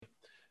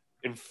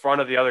in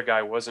front of the other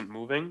guy wasn't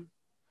moving.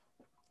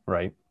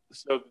 Right.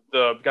 So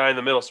the guy in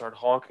the middle started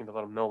honking to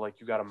let him know, like,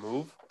 you got to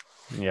move.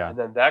 Yeah. And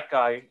then that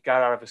guy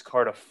got out of his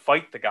car to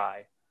fight the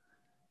guy.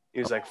 He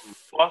was like,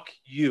 fuck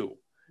you.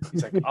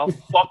 He's like, I'll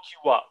fuck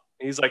you up.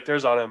 And he's like,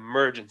 there's an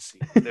emergency.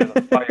 There's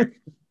a fire.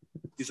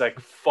 He's like,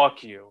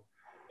 fuck you.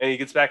 And he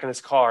gets back in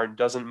his car and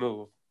doesn't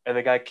move. And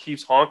the guy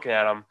keeps honking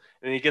at him.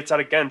 And he gets out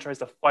again, tries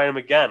to fight him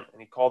again.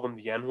 And he called him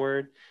the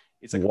N-word.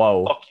 He's like,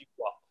 whoa. fuck you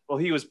up. Well,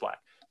 he was black.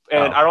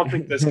 And I don't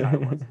think this guy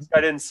was. This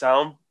guy didn't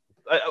sound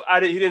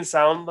he didn't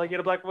sound like he had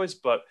a black voice,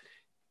 but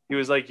he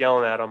was like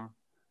yelling at him.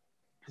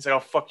 He's like, I'll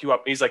fuck you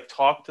up. And he's like,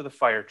 talk to the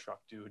fire truck,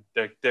 dude.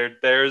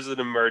 There's an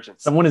emergency.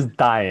 Someone is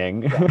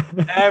dying.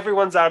 Yeah.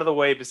 Everyone's out of the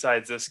way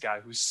besides this guy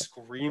who's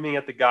screaming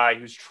at the guy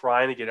who's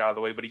trying to get out of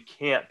the way, but he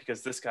can't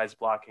because this guy's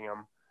blocking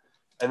him.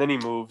 And then he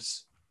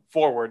moves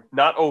forward,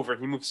 not over.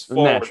 He moves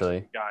forward. Naturally.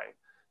 So the guy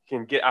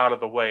can get out of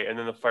the way. And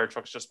then the fire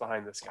truck's just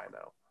behind this guy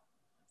now.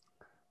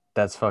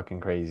 That's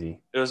fucking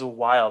crazy. It was a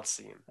wild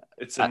scene.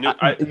 It's a new.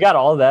 You got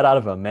all that out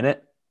of a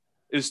minute?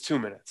 It was 2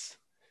 minutes.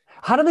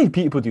 How do these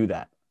people do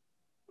that?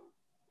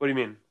 What do you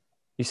mean?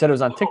 You said it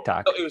was on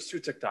TikTok. Oh, it was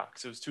 2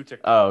 TikToks.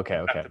 Oh,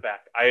 okay. Back to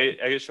back.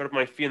 I showed up on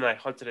my feed and I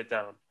hunted it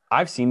down.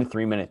 I've seen a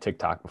 3-minute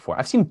TikTok before.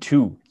 I've seen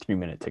 2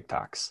 3-minute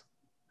TikToks.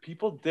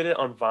 People did it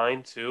on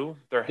Vine too.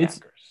 They're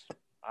hackers.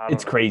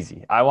 It's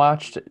crazy. I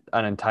watched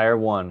an entire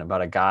one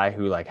about a guy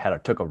who like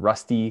took a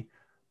rusty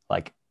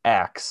like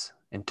axe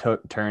and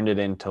turned it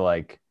into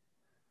like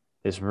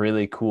this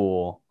really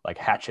cool like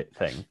hatchet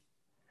thing.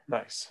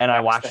 Nice. And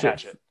I watched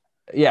it.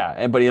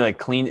 Yeah, but he like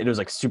cleaned it. It was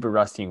like super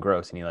rusty and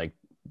gross, and he like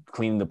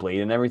cleaned the blade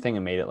and everything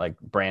and made it like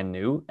brand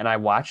new. And I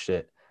watched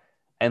it,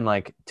 and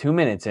like 2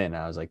 minutes in,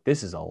 I was like,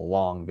 "This is a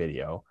long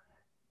video,"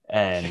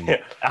 and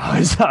I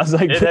was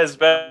like, "It has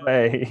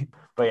been."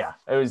 But yeah,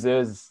 it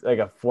was like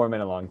a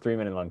 4-minute long,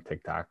 3-minute long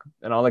TikTok,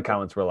 and all the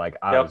comments were like,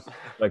 I was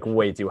like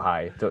way too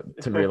high to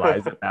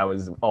realize that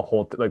was a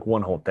whole like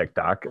one whole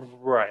TikTok.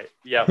 Right.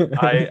 Yeah.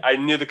 I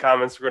knew the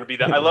comments were going to be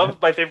that.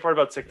 My favorite part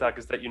about TikTok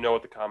is that you know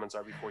what the comments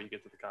are before you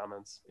get to the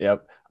comments.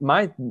 Yep.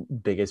 My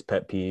biggest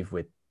pet peeve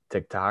with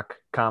TikTok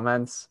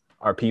comments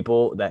are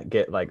people that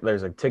get like,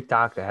 there's a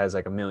TikTok that has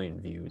like 1 million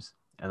views,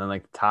 and then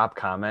like the top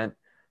comment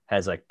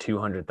has like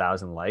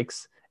 200,000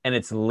 likes, and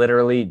it's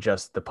literally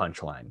just the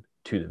punchline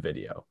to the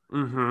video.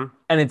 Mm-hmm.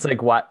 And it's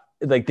like, what?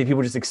 Like, the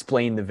people just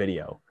explain the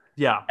video.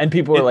 Yeah. And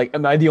people are like,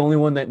 am I the only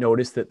one that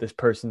noticed that this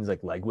person's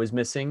like leg was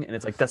missing? And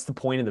it's like, that's the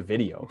point of the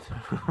video.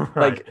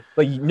 Right.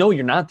 Like, no,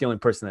 you're not the only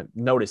person that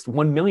noticed.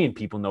 1 million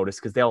people noticed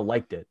because they all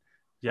liked it.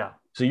 Yeah.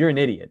 So you're an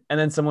idiot. And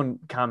then someone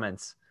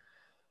comments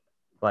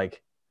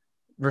like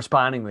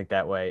responding like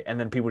that way. And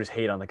then people just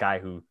hate on the guy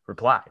who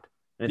replied.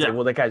 And it's like,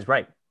 well, that guy's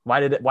right. Why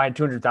did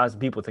 200,000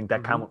 people think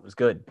that comment was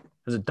good? It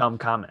was a dumb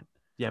comment.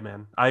 Yeah,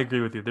 man, I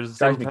agree with you. There's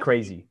drives me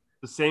crazy.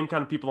 The same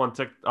kind of people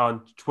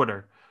on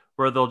Twitter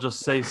where they'll just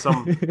say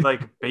some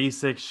like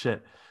basic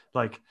shit,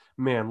 like,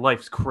 "Man,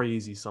 life's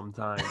crazy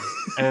sometimes,"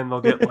 and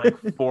they'll get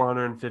like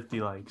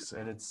 450 likes,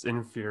 and it's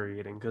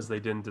infuriating because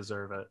they didn't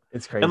deserve it.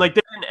 It's crazy. And like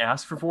they didn't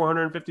ask for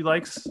 450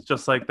 likes,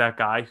 just like that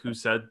guy who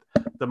said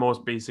the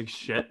most basic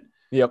shit.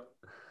 Yep.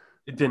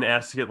 It didn't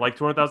ask to get like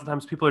 200,000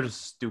 times. People are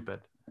just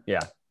stupid. Yeah.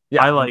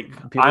 I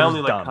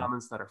only like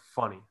comments that are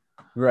funny.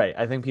 Right.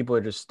 I think people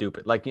are just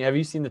stupid. Like, have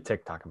you seen the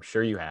TikTok? I'm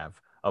sure you have,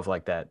 of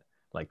like that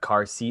like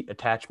car seat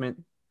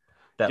attachment.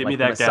 That give like me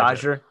that massager.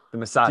 Gadget. The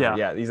massager.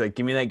 Yeah. He's like,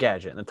 give me that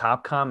gadget. And the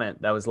top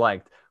comment that was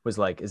liked was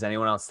like, is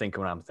anyone else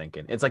thinking what I'm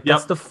thinking? It's like,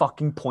 that's the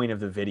fucking point of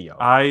the video.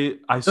 I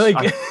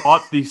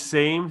thought the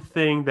same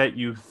thing that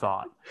you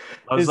thought.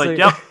 I was like,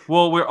 yep,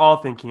 well, we're all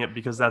thinking it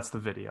because that's the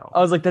video.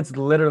 I was like, that's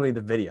literally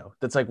the video.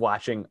 That's like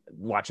watching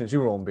the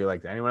Super Bowl and be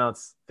like, anyone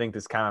else think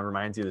this kind of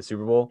reminds you of the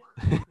Super Bowl?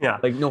 Yeah.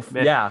 Like, no,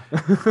 man, yeah.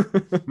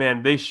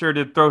 Man, they sure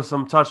did throw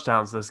some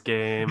touchdowns this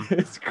game.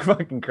 It's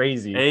fucking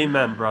crazy.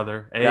 Amen,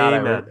 brother. God,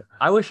 amen.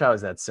 I wish I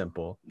was that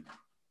simple.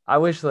 I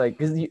wish, like,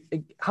 because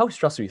how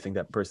stressful do you think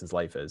that person's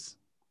life is?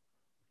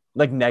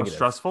 Like, negative.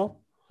 Stressful?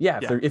 Yeah.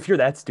 If you're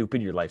that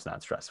stupid, your life's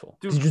not stressful.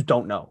 Because you just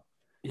don't know.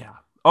 Yeah.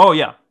 Oh,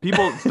 yeah.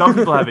 Some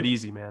people have it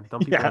easy, man. Some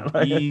people have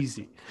it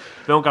easy.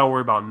 They don't got to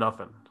worry about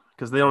nothing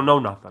because they don't know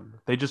nothing.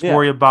 They just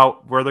worry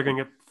about where they're going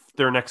to get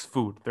their next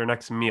food, their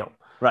next meal.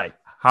 Right.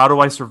 How do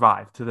I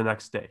survive to the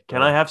next day?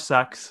 Can I have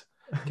sex?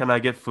 Can I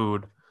get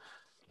food?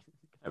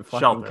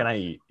 Shelter. Can I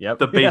eat? Yep.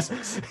 The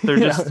basics. They're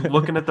just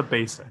looking at the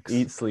basics.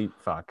 Eat, sleep,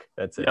 fuck.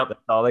 That's it. Yep. That's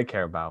all they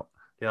care about.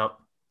 Yep.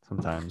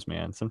 Sometimes,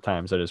 man.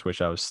 Sometimes I just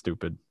wish I was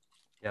stupid.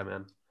 Yeah,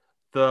 man.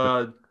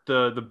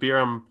 The beer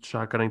I'm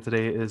shotgunning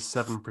today is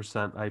 7%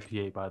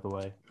 IPA, by the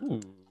way. Ooh.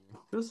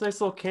 This is a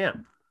nice little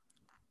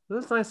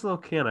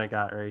can. I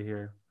got right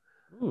here.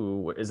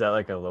 Ooh, is that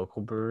like a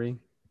local brewery?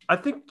 I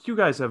think you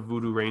guys have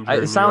Voodoo Ranger.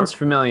 It sounds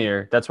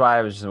familiar. That's why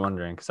I was just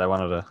wondering because I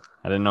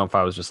didn't know if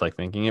I was just like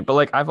thinking it, but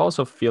like I've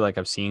also feel like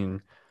I've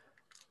seen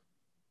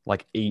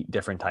like 8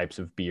 different types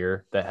of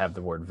beer that have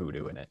the word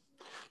voodoo in it.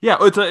 Yeah,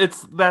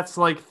 that's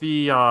like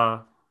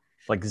the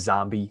like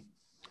zombie.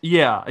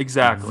 Yeah,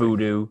 exactly.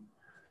 Voodoo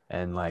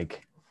and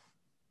like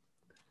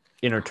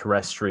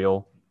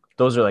interterrestrial.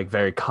 those are like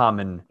very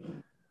common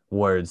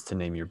words to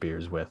name your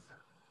beers with.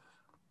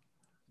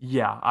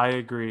 Yeah, I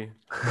agree.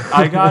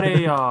 I got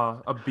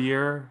a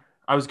beer.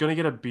 I was gonna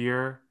get a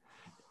beer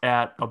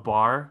at a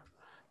bar,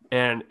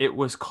 and it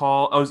was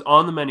called. I was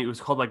on the menu. It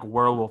was called like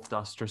Werewolf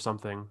Dust or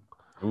something.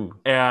 Ooh,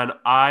 And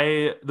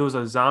there was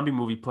a zombie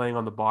movie playing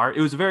on the bar. It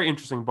was a very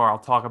interesting bar. I'll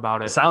talk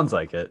about it sounds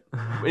like it.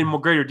 in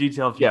more greater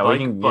detail if you'd Yeah, like.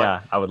 we can. But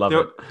Yeah, I would love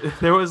there, it.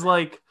 there was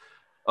like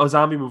a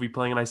zombie movie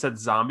playing, and I said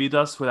zombie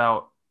dust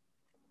without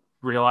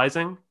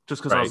realizing,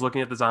 just because I was Right.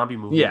 looking at the zombie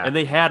movie. Yeah. And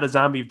they had a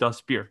zombie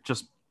dust beer,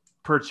 just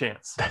per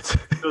chance.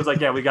 It was like,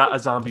 yeah, we got a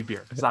zombie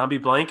beer. Zombie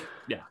blank?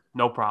 Yeah,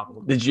 no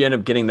problem. Did you end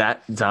up getting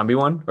that zombie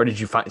one, or did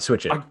you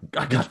switch it?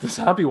 I got the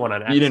zombie one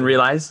on accident. You didn't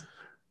realize?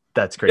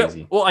 That's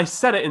crazy. Yeah, well, I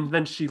said it, and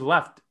then she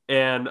left,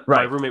 and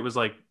my roommate was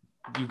like,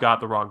 you got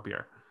the wrong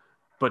beer.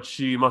 But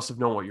she must have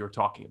known what you were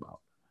talking about.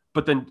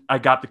 But then I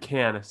got the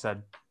can and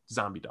said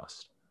zombie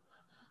dust.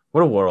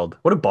 What a world.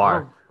 What a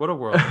bar. What a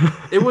world.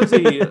 It was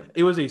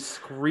a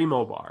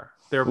screamo bar.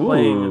 They were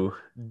playing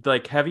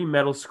like heavy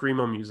metal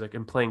screamo music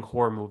and playing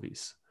horror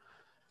movies.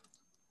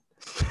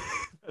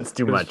 That's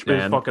too much,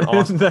 man. It was fucking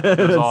awesome.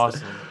 It was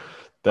awesome.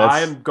 I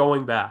am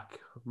going back.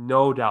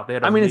 No doubt. They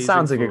had it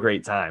sounds food. like a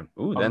great time.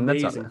 Ooh, then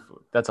amazing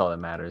food. That's all that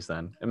matters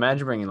then.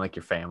 Imagine bringing like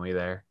your family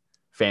there.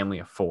 Family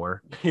of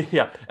 4.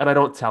 Yeah, and I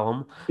don't tell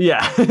them. Yeah.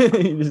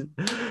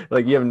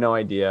 Like you have no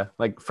idea.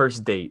 Like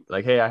first date.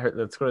 Like, hey, I heard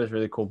let's go to this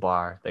really cool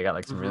bar. They got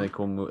like some really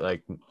cool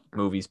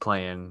movies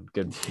playing.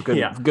 Good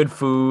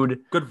food.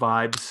 Good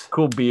vibes.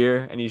 Cool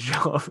beer. And you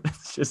show up.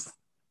 It's just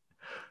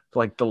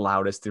like the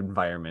loudest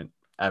environment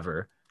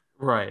ever.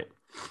 Right.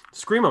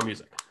 Screamo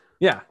music.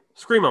 Yeah.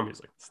 Screamo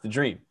music. It's the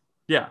dream.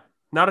 Yeah.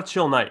 Not a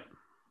chill night.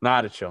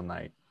 Not a chill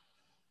night.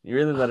 You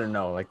really let her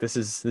know, like this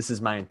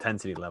is my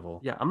intensity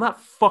level. Yeah, I'm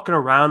not fucking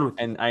around with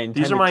you. And I intend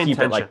These are to my keep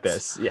intentions. it like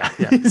this. Yeah.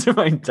 These are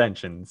my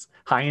intentions.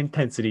 High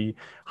intensity,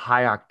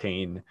 high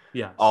octane,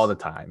 all the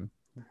time.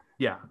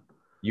 Yeah.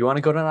 You want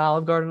to go to an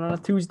Olive Garden on a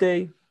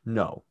Tuesday?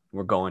 No,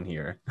 we're going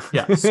here.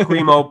 Yeah,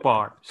 Screamo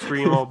bar.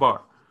 Screamo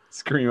bar.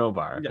 Screamo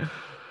bar. Yeah.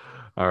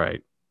 All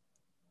right.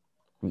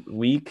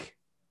 Week.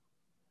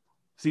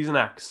 Season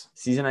X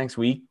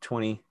week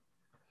 20.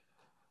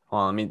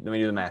 Hold on, let me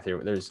do the math here.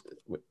 There's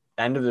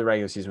end of the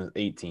regular season was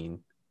 18.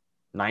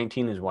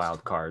 19 is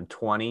wild card.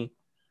 20.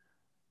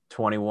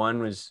 21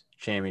 was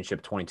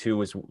championship. 22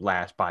 was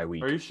last bye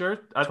week. Are you sure?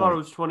 I thought it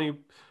was 21.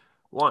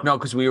 No,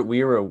 because we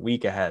were a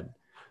week ahead.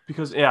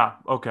 Because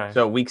okay.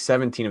 So week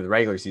 17 of the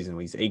regular season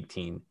was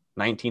 18.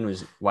 19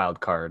 was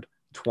wild card.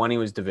 20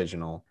 was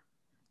divisional.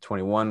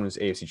 21 was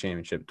AFC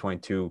championship.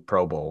 22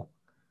 Pro Bowl.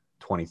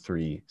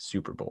 23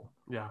 Super Bowl.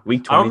 Yeah.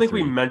 Week 23. I don't think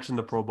we mentioned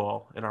the Pro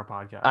Bowl in our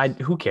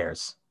podcast. Who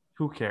cares?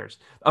 Who cares?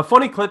 A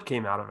funny clip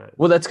came out of it.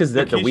 Well, that's because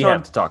we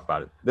have to talk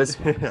about it. This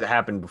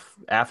happened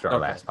after our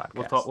last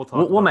podcast.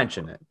 We'll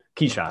mention it.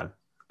 Keyshawn,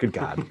 good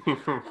God,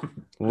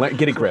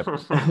 get a grip.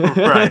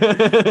 Right.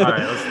 All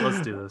right.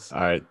 Let's do this.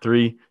 All right.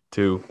 3,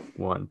 2,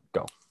 1,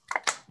 go.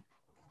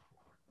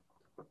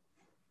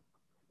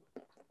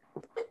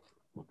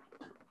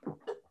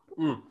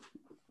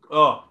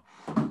 Oh.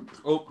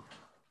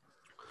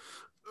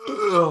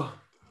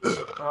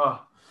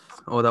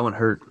 Oh, that one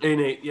hurt.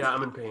 8-8. Yeah,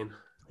 I'm in pain.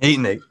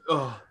 8-8.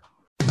 Oh.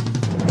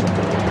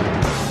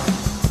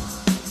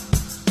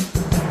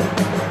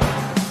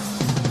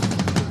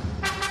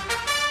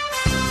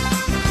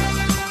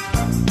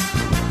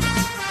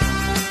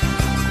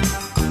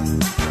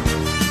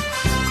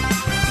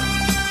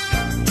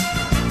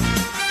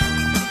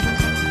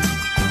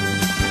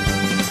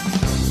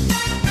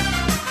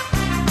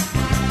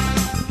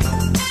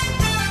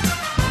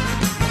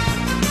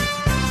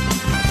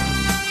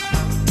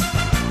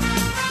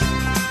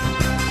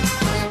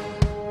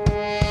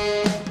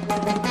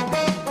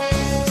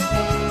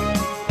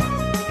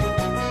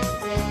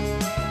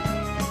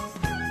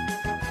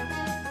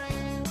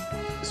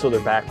 So they're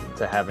back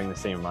to having the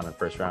same amount of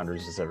first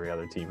rounders as every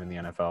other team in the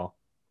NFL.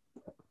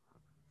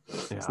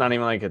 Yeah. It's not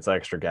even like it's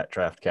extra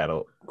draft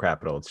capital.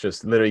 It's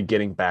just literally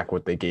getting back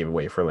what they gave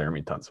away for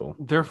Laramie Tunsil.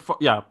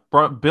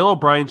 Bill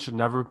O'Brien should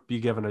never be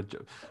given a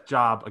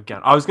job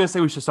again. I was going to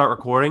say we should start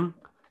recording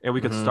and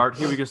we could start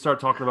here. We could start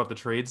talking about the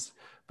trades.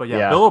 But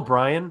Bill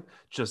O'Brien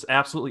just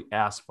absolutely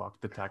ass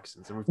fucked the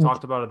Texans. And we've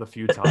talked about it a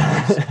few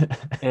times.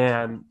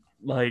 And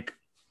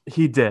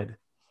he did.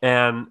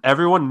 And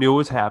everyone knew it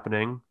was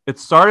happening. It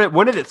started.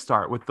 When did it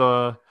start? With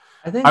I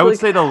would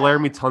say the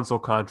Laramie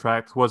Tunsil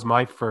contract was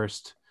my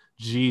first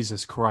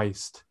Jesus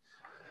Christ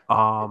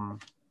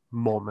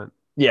moment.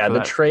 Yeah, the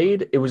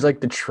trade. It was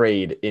like the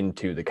trade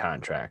into the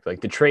contract.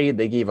 Like the trade,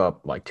 they gave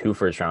up like 2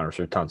 first rounders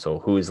for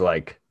Tunsil, who is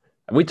like,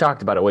 we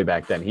talked about it way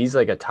back then. He's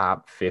like a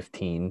top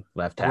 15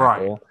 left tackle.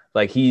 Right.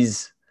 Like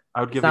I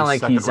would give. It's not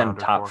like he's in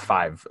top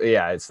 5.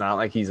 Yeah, it's not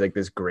like he's like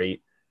this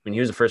great. I mean, he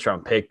was a first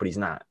round pick, but he's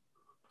not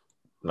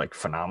like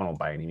phenomenal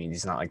by any means.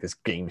 He's not like this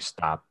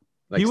GameStop.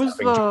 Like he was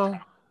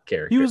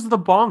character. He was the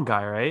bong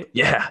guy, right?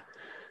 Yeah.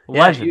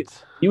 Legend. Yeah,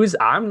 he was.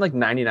 I'm like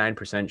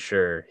 99%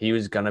 sure he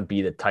was gonna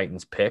be the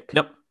Titans pick.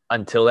 Yep.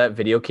 Until that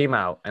video came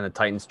out and the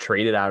Titans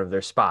traded out of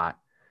their spot,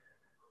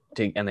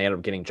 and they ended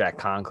up getting Jack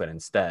Conklin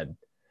instead.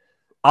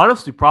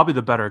 Honestly, probably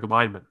the better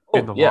lineman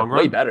in the long run.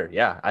 Way better.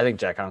 Yeah, I think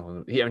Jack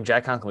Conklin.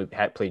 Jack Conklin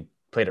had played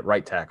at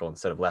right tackle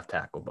instead of left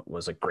tackle, but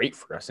was like great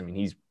for us. I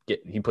mean,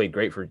 he played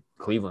great for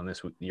Cleveland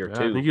this year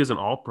too. I think he was an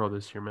All-Pro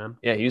this year, man.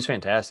 Yeah, he was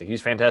fantastic. He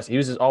was fantastic. He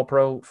was his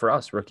All-Pro for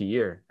us rookie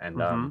year, and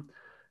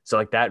so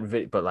like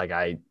that. But like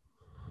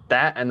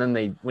and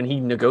then when he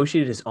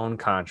negotiated his own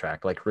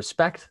contract, like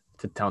respect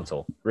to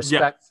Tunsil,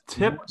 respect.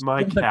 Yeah, tip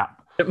my cap.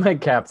 Tip my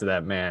cap to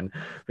that man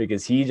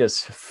because he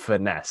just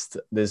finessed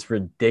this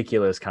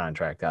ridiculous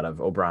contract out of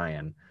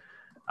O'Brien.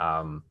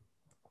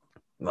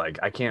 Like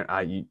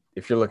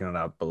if you're looking it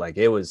up, but like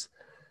it was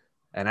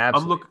an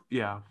absolute,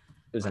 it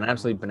was an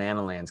absolute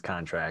banana lands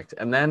contract.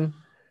 And then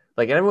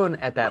like everyone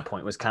at that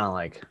point was kind of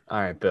like, all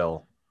right,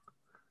 Bill,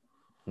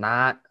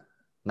 not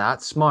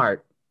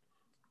smart,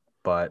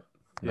 but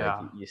like,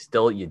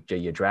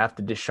 you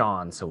drafted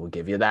Deshaun, so we'll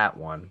give you that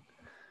one.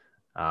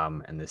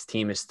 And this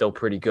team is still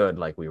pretty good.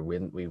 Like we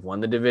won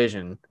the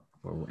division,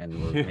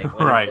 and we're making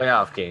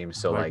playoff games.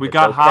 So like we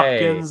got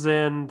Hopkins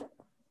and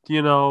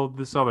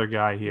this other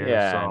guy here.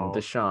 And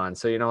Deshaun.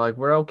 So like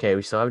we're okay.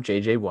 We still have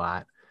JJ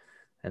Watt,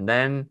 and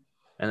then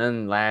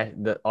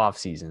the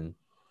offseason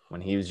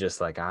when he was just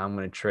like, I'm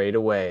gonna trade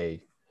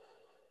away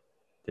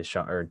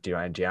Deshaun or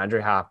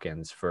DeAndre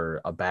Hopkins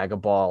for a bag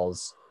of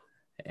balls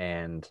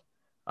and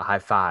a high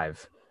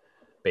five,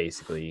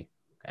 basically.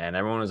 And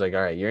everyone was like,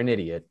 all right, you're an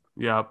idiot.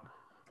 Yep.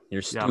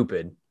 You're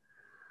stupid. Yep.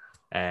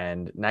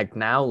 And like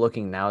now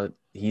that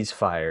he's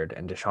fired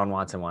and Deshaun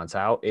Watson wants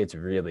out, it's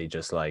really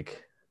just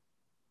like,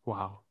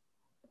 wow.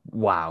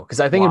 Because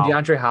I think if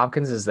DeAndre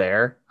Hopkins is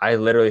there, I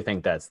literally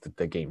think that's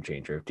the game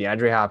changer. If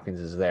DeAndre Hopkins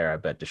is there, I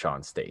bet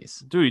Deshaun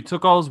stays. Dude, he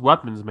took all his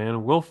weapons,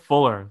 man. Will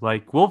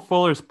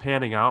Fuller's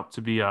panning out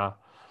to be a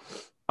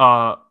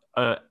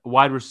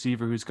wide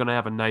receiver who's going to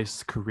have a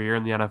nice career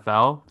in the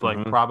NFL,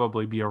 like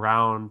probably be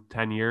around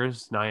 10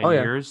 years, 9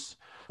 years.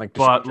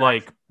 But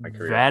like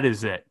that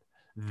is it.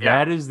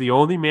 That is the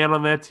only man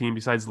on that team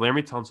besides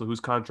Laremy Tunsil, whose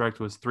contract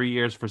was 3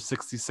 years for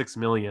 $66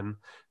 million,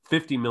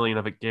 $50 million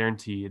of it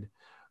guaranteed.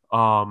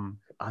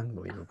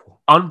 Unbelievable.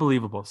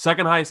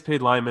 Second highest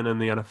paid lineman in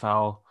the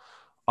NFL,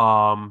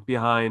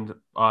 behind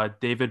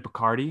David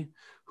Bacardi,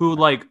 who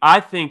like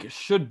I think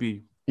should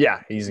be.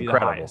 Yeah, he's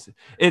incredible.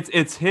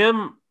 It's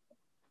him,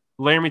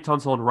 Laremy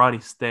Tunsil, and Ronnie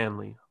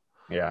Stanley.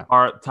 Yeah,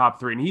 are top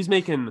three, and he's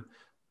making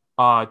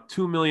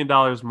 $2 million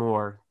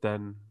more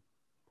than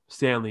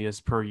Stanley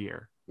is per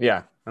year.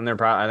 Yeah, and they're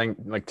probably, I think,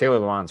 like Taylor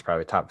Lewan's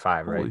probably top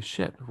 5, right? Holy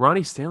shit.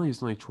 Ronnie Stanley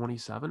is only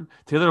 27.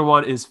 Taylor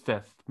Lewan is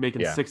 5th,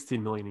 making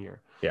 $16 million a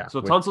year. Yeah.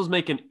 So Tunsil's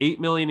making $8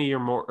 million a year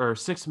more, or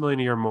 $6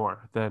 million a year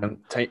more than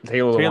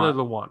Taylor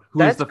Lewan,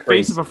 who is the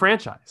face of a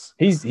franchise.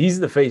 He's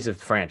the face of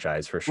the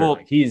franchise for sure. Well,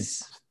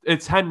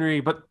 it's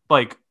Henry, but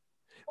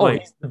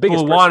he's the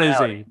biggest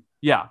Lewan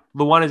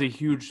Lewan is a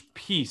huge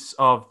piece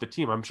of the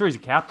team. I'm sure he's a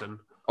captain.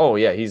 Oh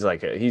yeah, he's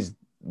like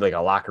a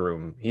locker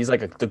room. He's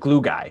like the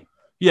glue guy.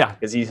 Yeah,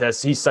 because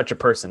he's such a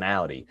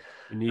personality.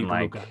 You need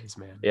glue guys,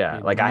 man. Yeah,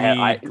 like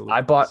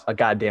I bought a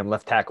goddamn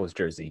left tackle's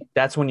jersey.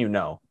 That's when you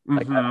know.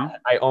 Like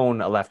I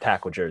own a left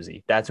tackle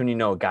jersey. That's when you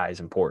know a guy is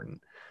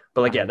important.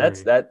 But like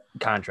that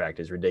contract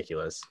is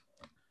ridiculous.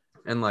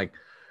 And like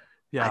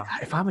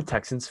if I'm a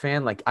Texans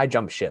fan, like I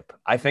jump ship.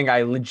 I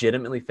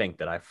legitimately think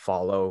that I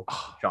follow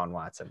John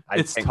Watson.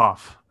 It's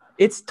tough.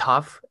 It's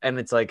tough, and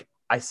it's like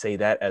I say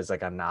that as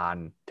like a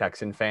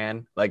non-Texan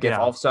fan. Like if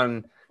all of a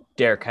sudden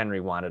Derrick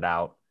Henry wanted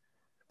out.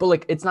 But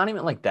like it's not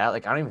even like that.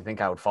 Like I don't even think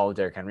I would follow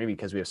Derrick Henry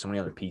because we have so many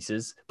other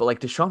pieces. But like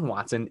Deshaun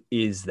Watson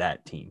is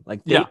that team.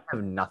 Like they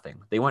have nothing.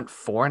 They went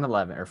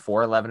 4-11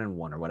 or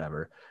 4-11-1 or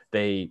whatever.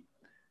 I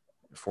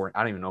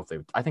don't even know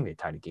if I think they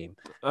tied a game.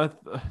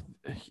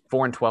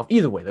 4-12.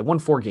 Either way, they won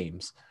 4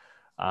 games.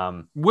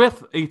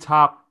 With a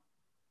top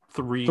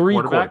 3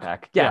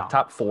 quarterback. Yeah,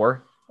 top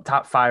 4,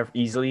 top 5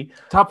 easily.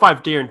 Top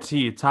 5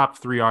 guaranteed. Top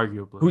 3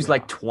 arguably. Who's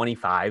like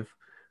 25.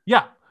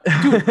 Yeah.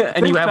 Dude,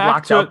 and you have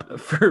locked up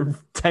for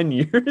 10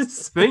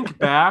 years. Think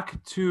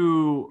back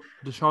to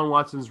Deshaun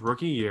Watson's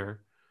rookie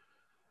year.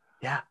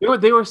 Yeah.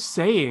 They were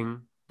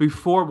saying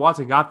before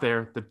Watson got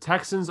there, the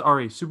Texans are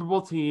a Super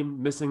Bowl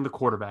team missing the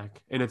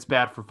quarterback, and it's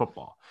bad for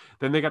football.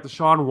 Then they got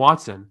Deshaun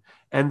Watson,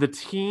 and the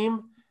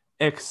team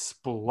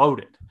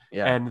exploded.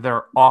 Yeah. And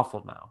they're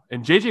awful now.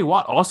 And JJ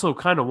Watt also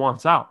kind of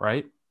wants out,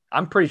 right?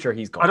 I'm pretty sure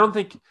he's gone. I don't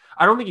think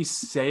he's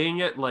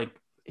saying it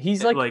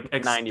he's like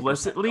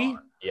explicitly.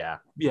 Yeah.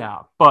 Yeah.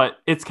 But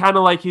it's kind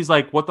of like he's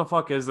like, what the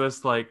fuck is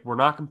this? Like, we're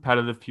not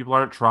competitive. People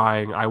aren't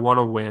trying. I want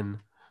to win.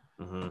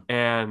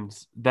 And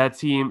that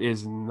team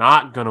is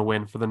not going to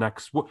win for the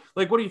next,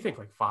 like, what do you think?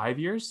 Like 5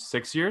 years,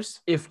 6 years?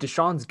 If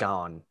Deshaun's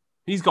gone,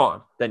 he's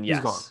gone. Then yes.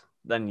 He's gone.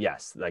 Then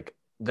yes. Like,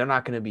 they're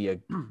not going to be a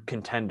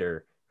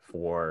contender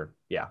for,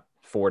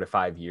 4 to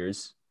 5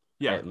 years.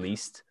 Yeah. At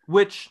least.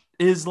 Which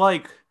is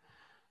like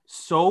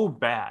so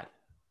bad.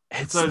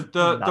 It's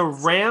the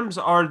Rams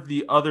are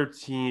the other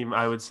team,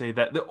 I would say,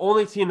 that the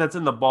only team that's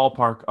in the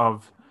ballpark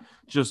of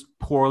just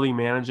poorly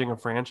managing a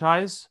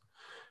franchise.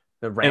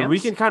 The Rams? And we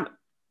can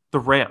the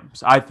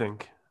Rams, I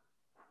think.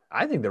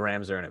 I think the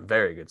Rams are in a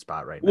very good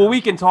spot right now. Well, we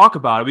can talk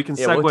about it. We can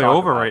Yeah, we'll segue talk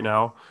over about right it.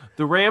 now.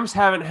 The Rams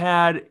haven't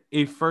had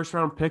a first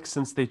round pick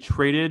since they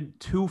traded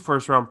 2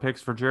 first round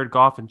picks for Jared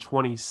Goff in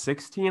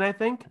 2016, I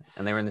think.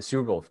 And they were in the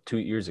Super Bowl 2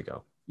 years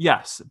ago.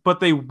 Yes, but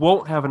they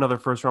won't have another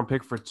first round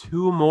pick for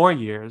 2 more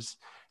years.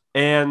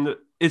 And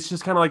it's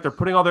just kind of like they're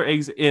putting all their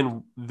eggs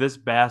in this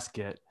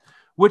basket,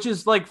 which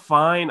is like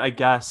fine, I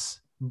guess.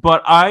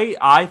 But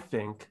I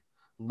think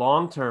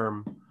long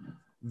term,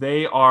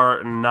 they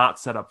are not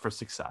set up for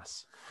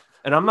success.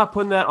 And I'm not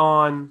putting that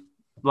on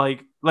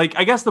like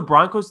I guess the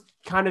Broncos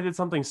kind of did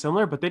something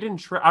similar, but they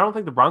didn't. I don't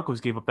think the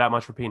Broncos gave up that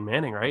much for Peyton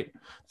Manning, right?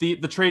 The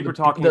trade we're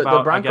talking The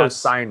about, Broncos I guess,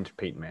 signed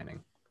Peyton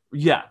Manning.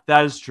 Yeah,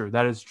 that is true.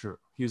 That is true.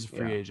 He was a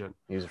free agent.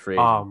 He was a free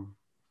agent.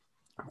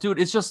 Dude,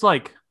 it's just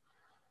like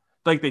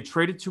they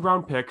traded 2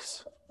 round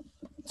picks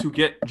to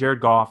get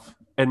Jared Goff,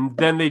 and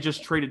then they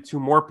just traded 2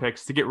 more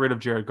picks to get rid of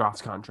Jared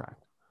Goff's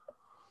contract.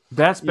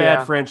 That's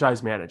bad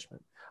franchise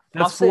management.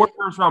 That's 4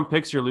 first round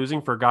picks you're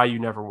losing for a guy you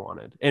never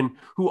wanted and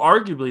who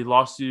arguably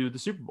lost you the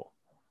Super Bowl.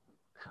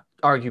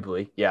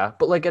 Arguably, yeah.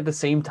 But like at the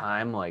same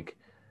time, like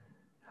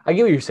I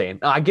get what you're saying.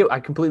 I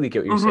completely get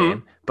what you're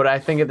saying. But I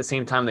think at the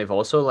same time, they've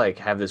also like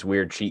have this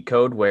weird cheat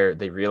code where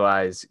they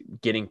realize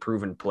getting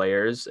proven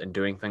players and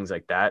doing things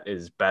like that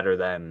is better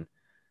than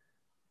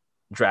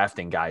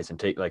drafting guys and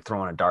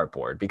throwing a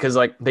dartboard, because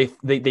like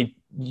they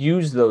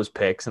use those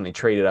picks and they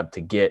traded up to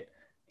get,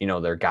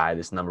 their guy,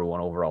 this number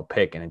 1 overall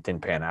pick, and it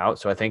didn't pan out.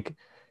 So I think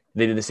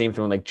they did the same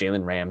thing with like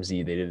Jalen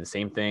Ramsey. They did the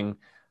same thing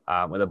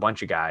with a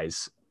bunch of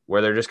guys where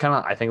they're just kind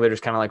of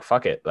like,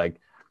 fuck it. Like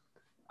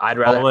I'd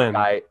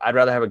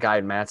rather have a guy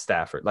in Matt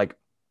Stafford. Like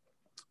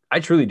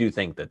I truly do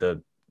think that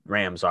the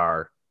Rams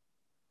are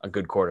a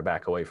good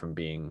quarterback away from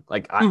being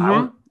like, I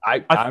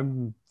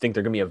think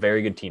they're going to be a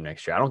very good team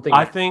next year. I don't think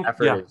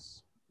Stafford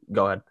is.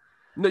 Go ahead.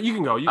 No, you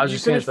can go. I was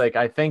just saying, like,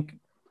 I think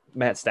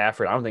Matt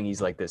Stafford, I don't think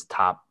he's like this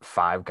top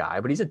 5 guy,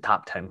 but he's a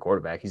top 10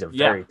 quarterback. He's a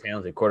very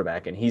talented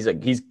quarterback, and he's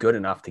good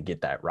enough to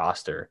get that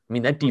roster. I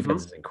mean, that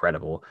defense is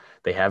incredible.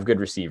 They have good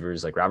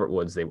receivers like Robert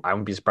Woods. I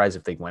wouldn't be surprised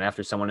if they went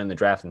after someone in the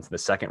draft into the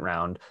second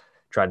round,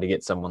 tried to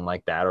get someone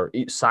like that, or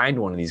signed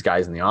one of these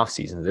guys in the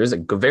offseason. There's a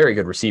very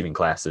good receiving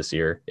class this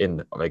year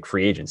in like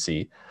free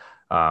agency.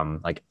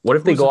 Like, what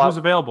if they go out?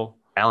 Available?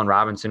 Allen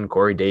Robinson,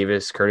 Corey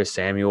Davis, Curtis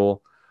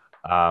Samuel.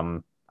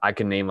 I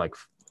can name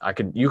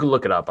you can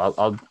look it up.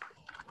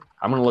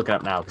 I'm going to look it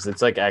up now because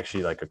it's like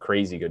actually like a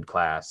crazy good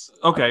class.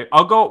 Okay.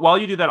 I'll go while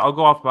you do that. I'll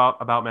go off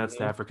about Matt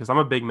Stafford because I'm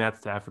a big Matt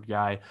Stafford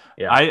guy.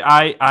 Yeah.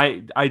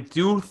 I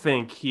do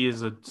think he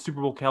is a Super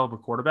Bowl caliber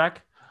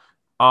quarterback.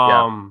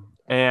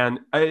 And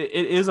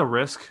it is a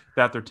risk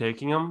that they're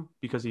taking him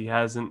because he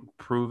hasn't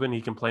proven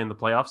he can play in the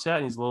playoffs yet.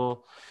 And he's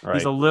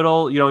a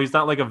little, he's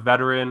not like a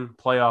veteran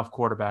playoff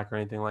quarterback or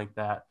anything like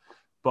that.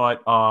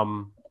 But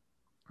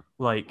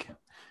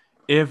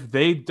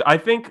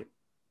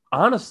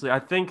I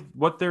think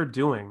what they're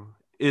doing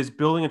is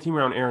building a team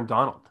around Aaron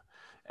Donald.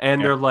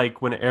 And they're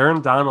like, when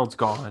Aaron Donald's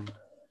gone,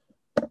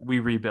 we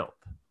rebuild.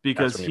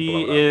 Because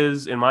he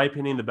is, in my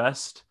opinion, the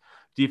best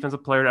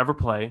defensive player to ever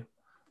play.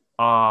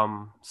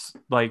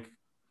 Like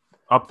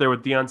up there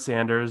with Deion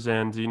Sanders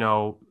and,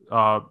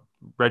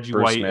 Reggie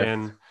Bruce White Smith.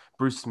 and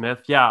Bruce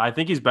Smith. Yeah, I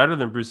think he's better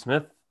than Bruce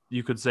Smith,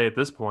 you could say at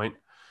this point.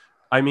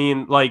 I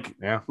mean,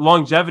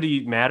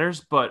 longevity matters,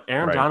 but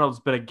Aaron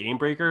Donald's been a game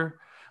breaker.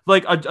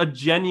 Like a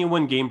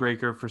genuine game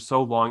breaker for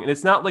so long. And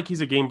it's not like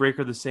he's a game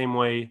breaker the same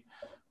way,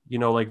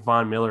 like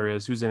Von Miller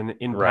is, who's in an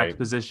impact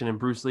position, and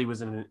Bruce Lee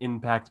was in an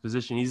impact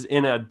position. He's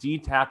in a D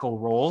tackle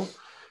role,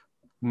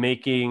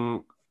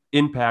 making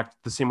impact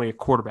the same way a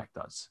quarterback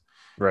does,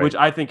 which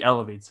I think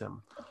elevates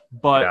him.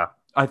 But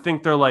I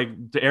think they're like,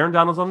 Aaron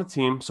Donald's on the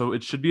team, so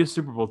it should be a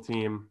Super Bowl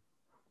team.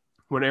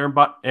 When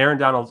Aaron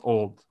Donald's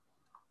old,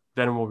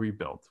 then we'll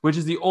rebuild, which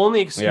is the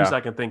only excuse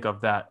I can think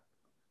of that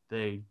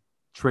they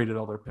traded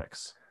all their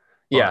picks.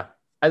 Yeah,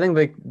 I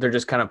think they're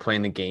just kind of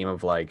playing the game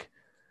of like,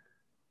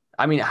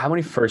 I mean, how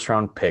many first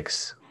round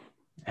picks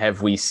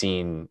have we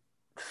seen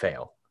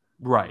fail?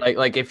 Right.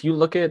 Like if you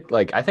look at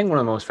I think one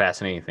of the most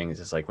fascinating things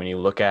is like when you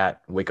look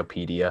at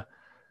Wikipedia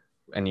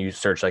and you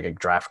search like a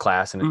draft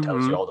class and it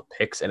tells you all the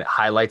picks and it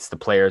highlights the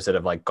players that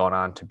have like gone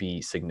on to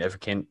be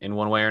significant in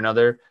one way or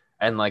another.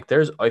 And like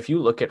if you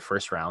look at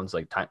first rounds,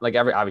 like time, like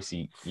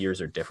obviously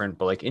years are different,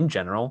 but like in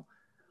general,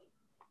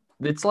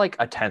 it's like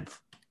a 10th.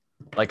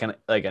 Like an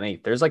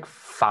 8th. There's like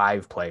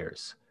 5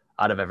 players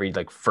out of every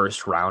like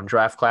first round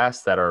draft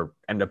class that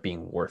end up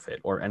being worth it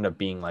or end up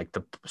being like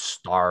the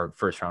star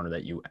first rounder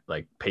that you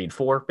like paid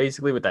for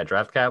basically with that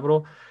draft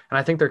capital. And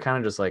I think they're kind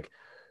of just like,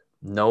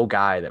 no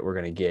guy that we're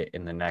going to get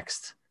in the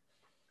next.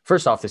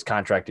 First off, this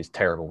contract is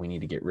terrible. We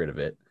need to get rid of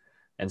it.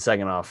 And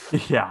second off,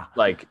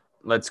 like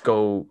let's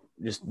go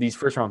just these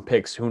first round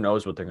picks. Who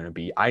knows what they're going to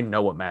be? I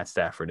know what Matt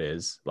Stafford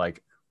is.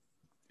 Like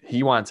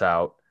he wants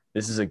out.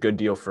 This is a good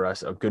deal for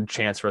us, a good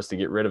chance for us to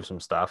get rid of some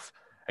stuff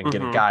and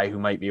get a guy who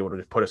might be able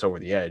to put us over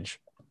the edge.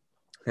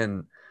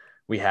 And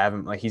we have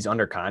him, like he's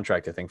under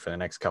contract, I think, for the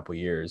next couple of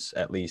years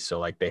at least. So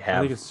like they have,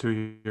 I think it's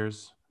 2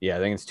 years. Yeah, I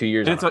think it's 2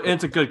 years. And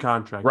it's a good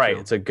contract, right?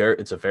 too.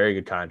 It's a very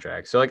good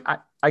contract. So like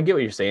I get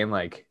what you're saying.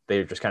 Like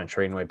they're just kind of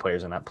trading away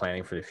players and not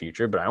planning for the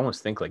future. But I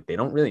almost think like they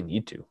don't really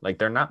need to. Like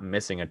they're not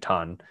missing a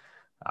ton.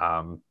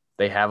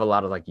 They have a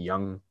lot of like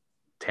young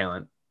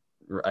talent,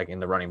 like in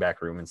the running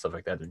back room and stuff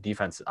like that. Their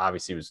defense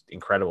obviously was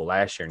incredible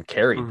last year and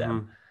carried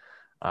them.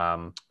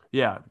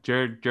 Yeah,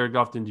 Jared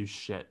Goff didn't do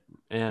shit,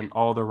 and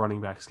all the running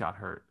backs got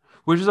hurt,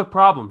 which is a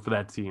problem for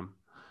that team.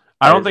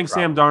 I don't think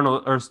Sam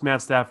Darnold or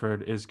Matt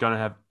Stafford is going to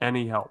have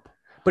any help.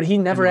 But he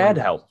never had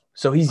help,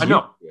 so he's I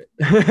know.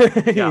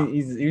 Yeah.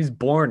 he was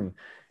born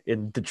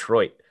in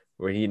Detroit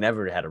where he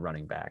never had a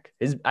running back.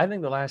 I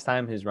think the last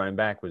time his running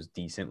back was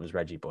decent was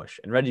Reggie Bush,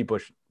 and Reggie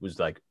Bush was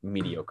like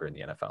mediocre in the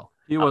NFL.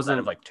 He wasn't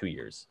of like 2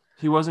 years.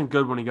 He wasn't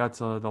good when he got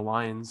to the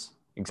Lions.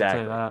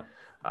 Exactly. I'll tell you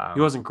that.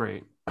 He wasn't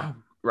great.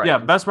 Right. Yeah,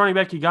 best running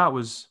back he got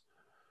was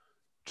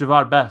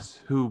Javad Best,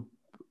 who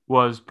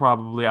was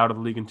probably out of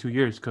the league in 2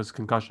 years because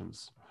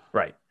concussions.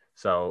 Right.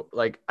 So,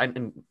 like,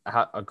 I'll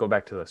circle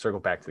back to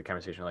the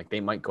conversation. Like, they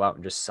might go out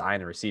and just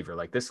sign a receiver.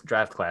 Like, this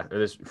draft class or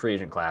this free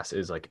agent class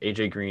is like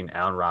AJ Green,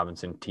 Allen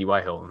Robinson,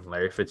 T.Y. Hilton,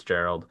 Larry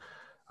Fitzgerald,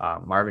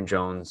 Marvin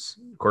Jones,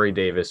 Corey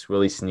Davis,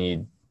 Willie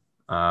Snead,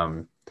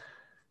 John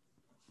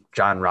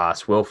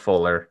Ross, Will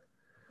Fuller.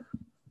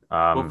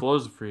 Will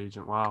Fuller's a free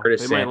agent. Wow.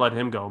 They might let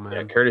him go, man.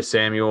 Yeah, Curtis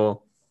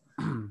Samuel.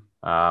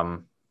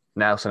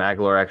 Nelson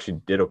Aguilar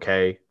actually did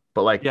okay.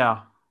 But, like,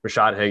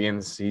 Rashad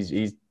Higgins,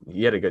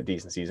 he had a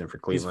decent season for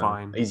Cleveland. He's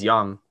fine. He's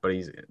young, but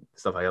he's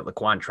stuff like that.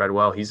 Laquan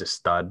Treadwell, he's a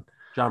stud.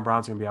 John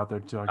Brown's gonna be out there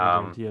too. I can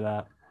guarantee you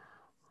that.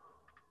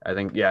 I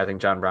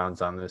think John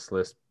Brown's on this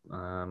list.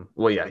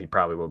 He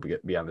probably will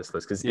be on this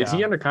list because is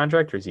he under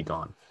contract or is he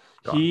gone?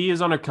 He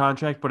is under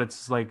contract, but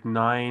it's like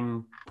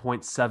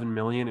 $9.7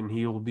 million, and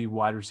he will be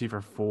wide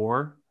receiver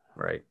 4.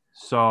 Right.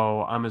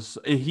 So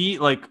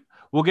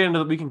we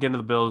can get into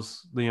the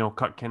Bills,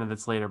 cut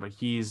candidates later, but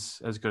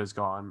he's as good as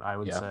gone, I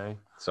would say.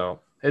 So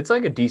it's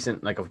like a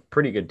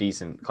pretty good,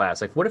 decent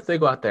class. Like, what if they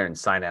go out there and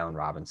sign Allen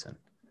Robinson?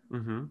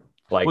 Mm-hmm.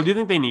 Like, do you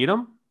think they need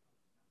him?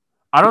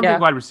 I don't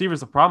think wide receiver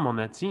is a problem on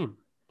that team.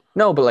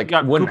 No, but like, you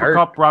got wouldn't Cooper hurt.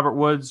 Kupp, Robert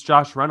Woods,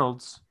 Josh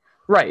Reynolds.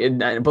 Right,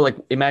 but like,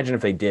 imagine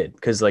if they did,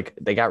 because like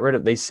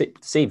they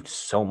saved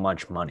so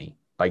much money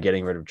by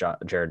getting rid of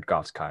Jared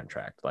Goff's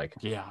contract. Like,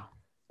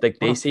 like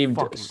they saved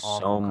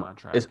so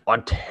much. It's a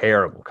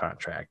terrible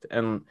contract,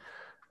 and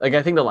like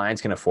I think the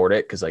Lions can afford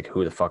it because like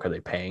who the fuck are they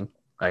paying?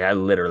 Like I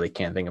literally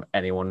can't think of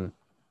anyone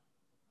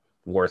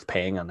worth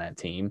paying on that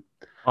team.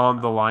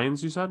 The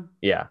Lions, you said?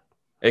 Yeah,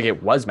 like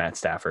it was Matt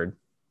Stafford,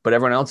 but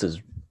everyone else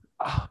is.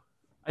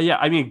 Yeah,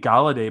 I mean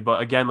Galladay, but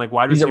again, like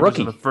wide receivers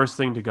are the first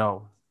thing to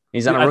go.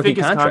 He's on a rookie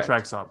contract. I think his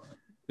contract's up.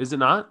 Is it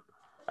not?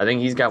 I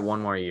think he's got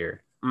one more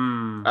year.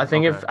 I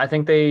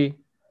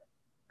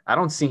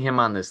don't see him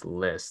on this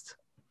list.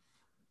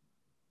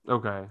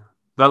 Okay,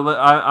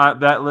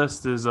 that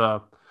list is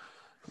a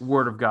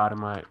word of God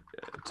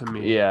to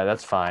me. Yeah,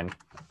 that's fine.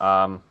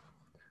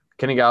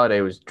 Kenny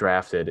Galladay was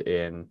drafted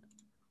in.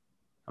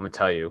 I'm gonna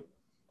tell you,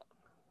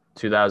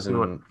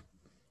 2000.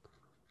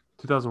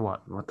 2000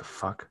 what? What the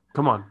fuck?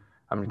 Come on,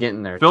 I'm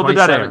getting there. Fill the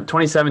dead air.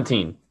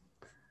 2017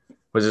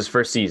 was his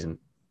first season.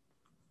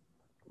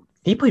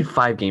 He played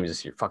 5 games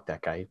this year. Fuck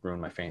that guy. He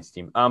ruined my fantasy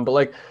team.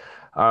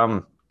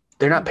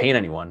 They're not paying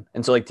anyone.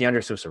 And so like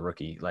DeAndre Swift's a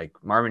rookie. Like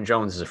Marvin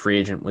Jones is a free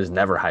agent, was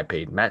never high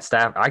paid. Matt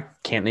Stafford, I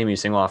can't name you a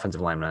single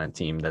offensive lineman on that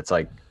team that's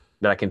like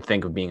that I can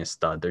think of being a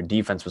stud. Their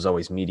defense was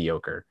always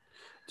mediocre.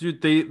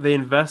 Dude, they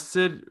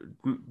invested.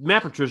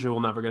 Matt Patricia will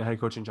never get a head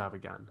coaching job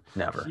again.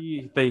 Never.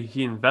 He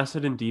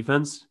invested in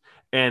defense,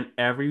 and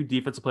every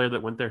defensive player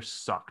that went there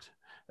sucked.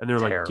 And they were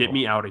like, "Get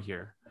me out of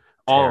here."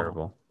 All of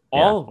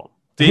them.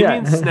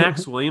 Damian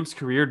Snacks Williams'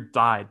 career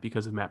died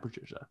because of Matt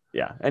Patricia.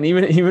 Yeah, and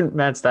even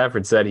Matt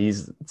Stafford said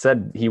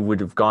he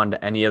would have gone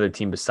to any other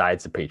team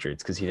besides the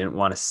Patriots because he didn't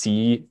want to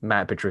see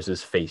Matt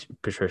Patricia's face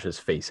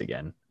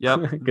again.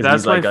 Yep, because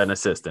he's like an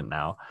assistant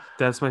now.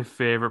 That's my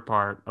favorite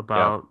part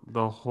about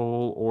the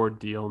whole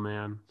ordeal,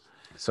 man.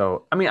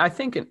 So I mean, I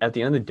think at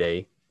the end of the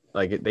day,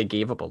 like they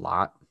gave up a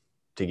lot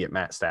to get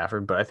Matt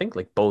Stafford, but I think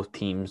like both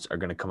teams are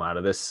going to come out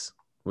of this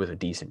with a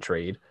decent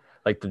trade.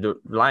 Like the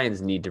Lions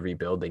need to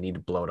rebuild. They need to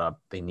blow it up.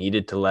 They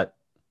needed to let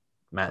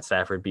Matt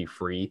Stafford be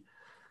free.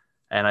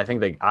 And I think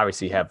they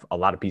obviously have a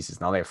lot of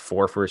pieces. Now they have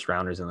 4 first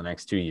rounders in the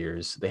next 2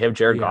 years. They have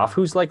Jared Goff,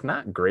 who's like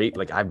not great.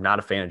 Like I'm not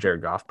a fan of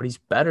Jared Goff, but he's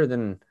better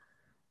than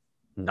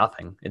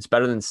nothing. It's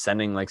better than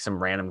sending like some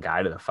random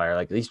guy to the fire.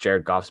 Like at least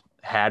Jared Goff's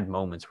had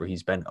moments where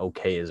he's been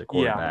okay as a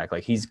quarterback.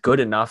 Like he's good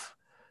enough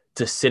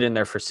to sit in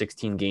there for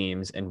 16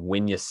 games and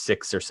win you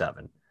 6 or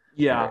 7.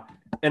 Yeah. Right?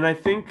 And I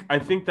think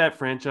that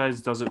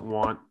franchise doesn't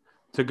want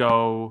to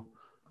go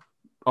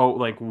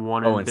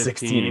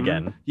 1-16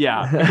 again.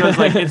 Yeah, because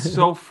like it's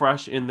so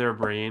fresh in their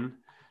brain.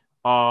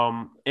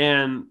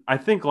 And I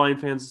think Lion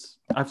fans,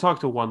 I've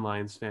talked to one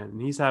Lions fan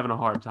and he's having a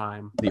hard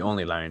time. The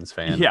only Lions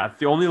fan. Yeah,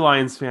 the only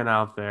Lions fan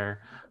out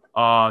there.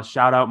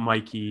 Shout out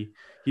Mikey.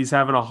 He's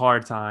having a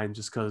hard time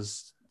just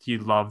because he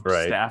loved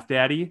Staff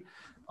Daddy.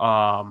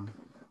 But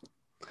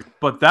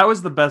that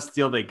was the best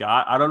deal they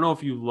got. I don't know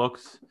if you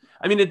looked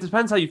I mean, it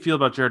depends how you feel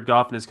about Jared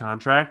Goff and his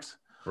contract.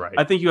 Right.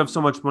 I think you have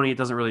so much money, it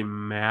doesn't really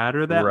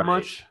matter that Right.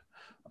 much.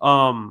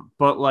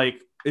 But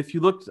like if you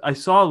looked, I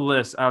saw a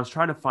list. I was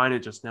trying to find it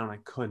just now and I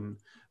couldn't.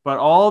 But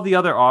all the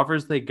other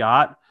offers they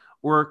got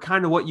were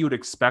kind of what you would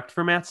expect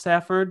for Matt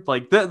Stafford.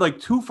 Like that, like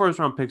 2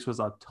 first-round picks was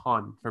a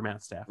ton for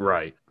Matt Stafford.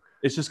 Right.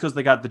 It's just because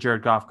they got the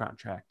Jared Goff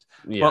contract.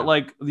 Yeah. But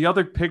like the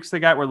other picks they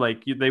got were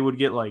like they would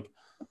get like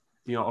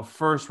a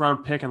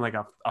first-round pick and like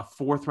a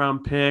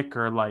fourth-round pick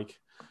or like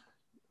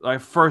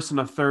first and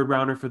a third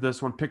rounder for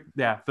this one.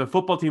 The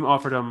football team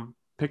offered him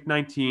pick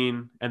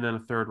 19 and then a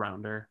third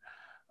rounder.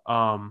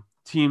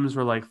 Teams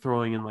were like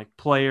throwing in like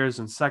players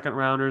and second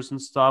rounders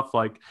and stuff.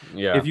 Like,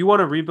 if you want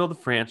to rebuild the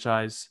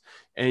franchise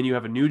and you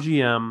have a new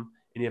GM and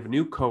you have a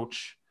new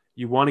coach,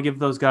 you want to give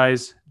those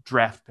guys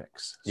draft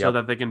picks so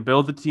that they can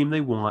build the team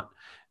they want.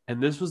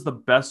 And this was the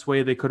best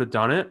way they could have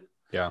done it.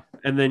 Yeah.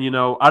 And then,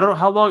 I don't know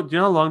how long. Do you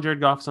know how long Jared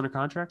Goff's under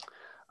contract?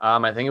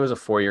 I think it was a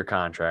 4-year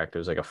contract. It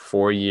was like a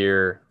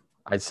 4-year.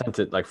 I sent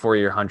it like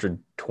 4-year,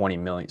 120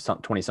 million,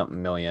 20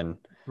 something million,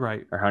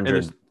 right? Or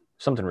 100,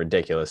 something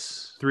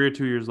ridiculous. 3 or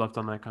 2 years left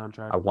on that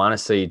contract. I want to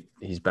say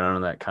he's been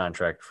on that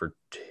contract for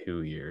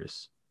 2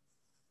 years.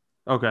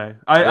 Okay,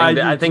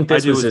 I think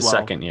this was his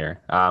second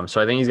year.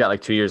 So I think he's got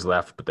like 2 years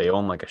left, but they owe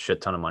him like a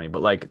shit ton of money.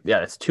 But like, yeah,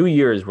 it's 2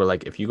 years where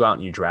like if you go out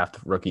and you draft a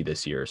rookie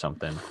this year or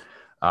something,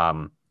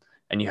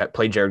 and you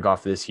play Jared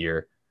Goff this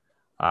year,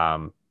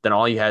 then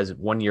all he has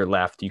 1 year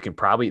left.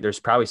 There's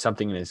probably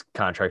something in his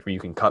contract where you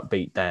can cut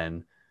bait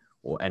then,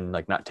 and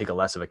like not take a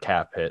less of a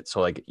cap hit. So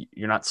like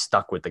you're not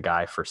stuck with the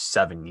guy for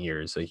 7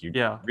 years. Like you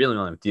really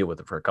only have to deal with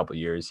it for a couple of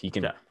years. He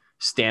can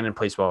stand in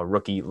place while a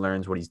rookie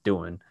learns what he's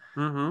doing.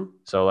 Mm-hmm.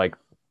 So like,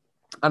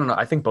 I don't know.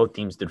 I think both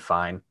teams did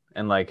fine,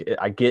 and like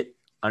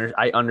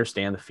I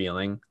understand the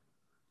feeling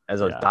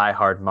as a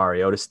diehard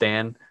Mariota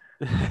stan.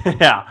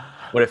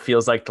 What it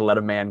feels like to let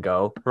a man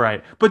go.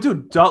 Right. But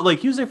dude, like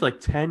he was there for like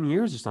 10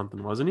 years or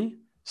something, wasn't he?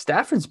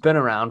 Stafford's been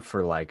around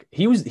for like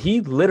he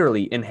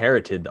literally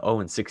inherited the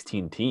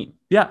 0-16 team.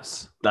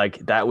 Yes. Like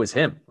that was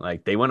him.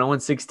 Like they went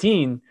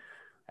 0-16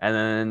 and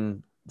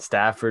then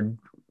Stafford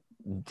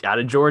out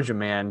of Georgia,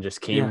 man,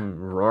 just came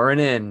roaring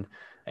in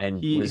and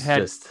he was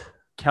had just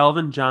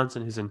Calvin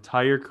Johnson his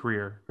entire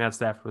career. Matt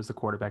Stafford was the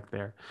quarterback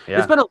there. Yeah.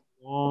 It's been a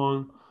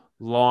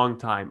long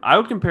time. I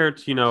would compare it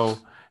to,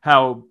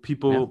 how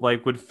people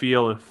like would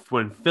feel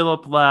when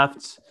Phillip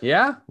left.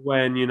 Yeah.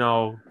 When,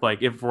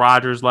 like if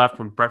Rodgers left,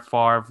 when Brett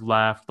Favre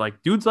left,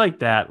 like dudes like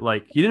that,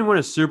 like he didn't win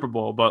a Super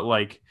Bowl, but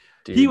like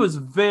he was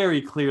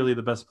very clearly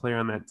the best player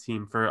on that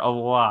team for a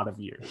lot of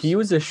years. He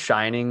was a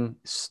shining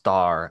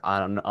star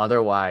on an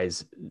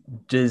otherwise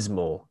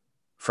dismal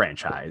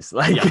franchise.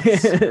 Like,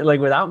 like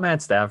without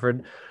Matt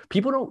Stafford,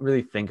 people don't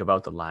really think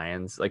about the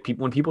Lions. Like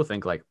when people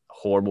think like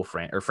horrible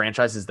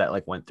franchises that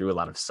like went through a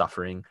lot of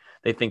suffering,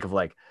 they think of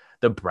like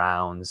the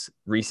Browns.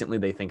 Recently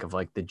they think of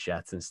like the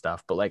Jets and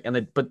stuff, but like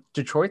but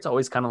Detroit's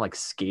always kind of like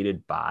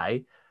skated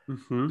by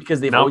because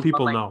they've always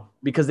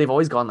because they've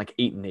always gone like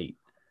 8-8.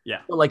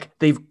 Yeah. But like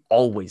they've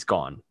always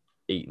gone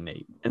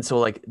 8-8. And so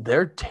like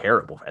they're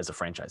terrible as a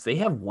franchise. They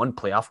have one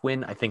playoff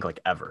win, I think, like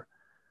ever.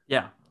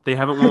 Yeah. They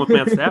haven't won with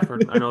Matt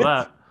Stafford. I know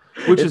that.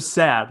 Which is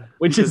sad.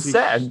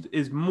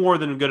 Is more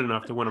than good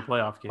enough to win a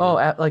playoff game.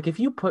 Oh, like if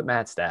you put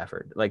Matt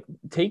Stafford, like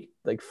take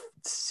like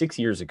 6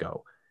 years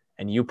ago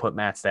and you put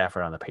Matt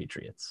Stafford on the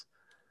Patriots,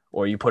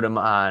 or you put him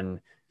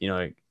on,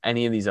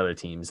 any of these other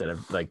teams that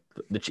have like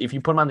if you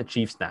put him on the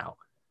Chiefs now,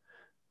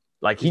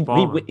 like he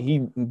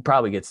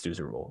probably gets to the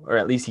Super Bowl, or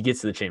at least he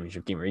gets to the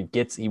championship game, or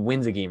he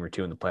wins a game or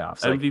two in the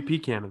playoffs.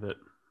 MVP candidate.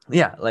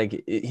 Yeah,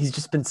 like he's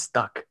just been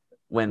stuck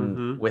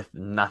with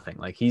nothing.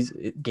 Like his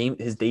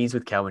days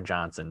with Calvin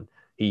Johnson,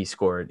 he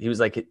scored. It was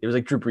like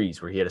Drew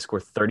Brees, where he had to score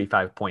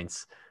 35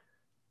 points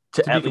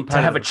to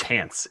have a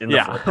chance in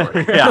the fourth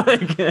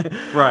quarter.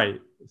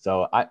 Right.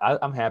 So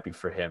I'm happy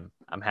for him.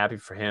 I'm happy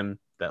for him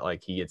that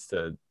like he gets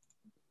to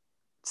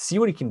see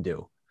what he can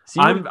do.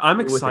 I'm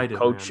excited. With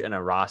a coach, man. and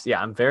a roster.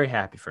 Yeah, I'm very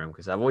happy for him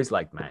because I've always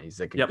liked Matt. He's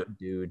like a good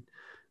dude.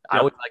 I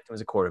always liked him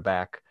as a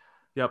quarterback.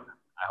 Yep.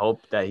 I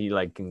hope that he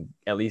like can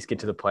at least get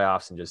to the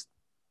playoffs and just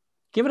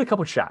give it a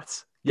couple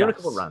shots. Give it a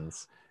couple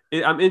runs.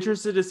 I'm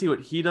interested to see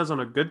what he does on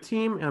a good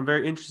team, and I'm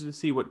very interested to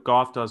see what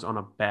Goff does on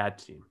a bad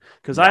team.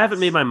 Because I haven't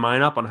made my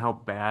mind up on how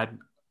bad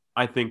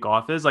I think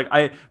Goff is.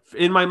 Like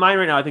in my mind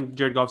right now, I think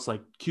Jared Goff's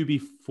like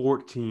QB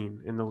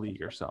 14 in the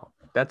league or so.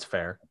 That's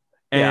fair.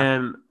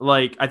 And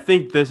like I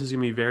think this is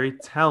gonna be very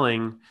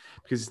telling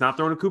because he's not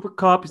throwing to Cooper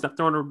Kupp, he's not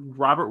throwing to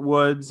Robert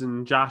Woods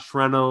and Josh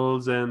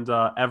Reynolds and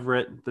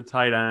Everett, the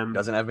tight end.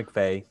 Doesn't have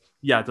McVay.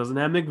 Yeah, it doesn't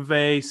have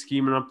McVay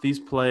scheming up these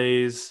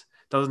plays.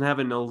 Doesn't have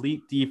an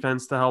elite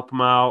defense to help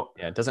him out.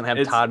 Yeah, it doesn't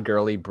have Todd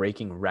Gurley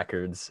breaking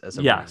records as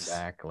a running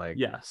back. Like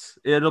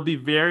it'll be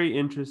very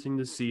interesting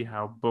to see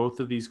how both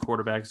of these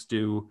quarterbacks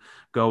do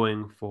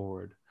going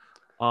forward.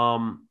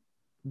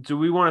 Do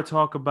we want to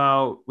talk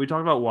about? We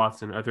talked about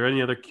Watson. Are there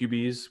any other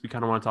QBs we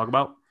kind of want to talk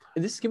about?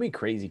 This is gonna be a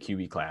crazy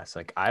QB class.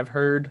 Like I've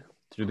heard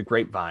through the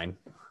grapevine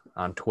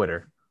on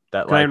Twitter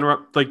that Can I like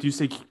interrupt? Like, do you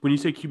say when you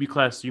say QB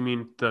class, do you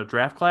mean the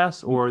draft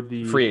class or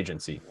the free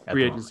agency.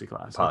 free agency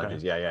class?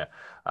 Apologies. Okay.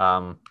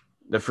 Yeah.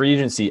 The free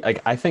agency,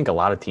 like I think a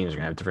lot of teams are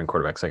gonna have different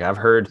quarterbacks. Like I've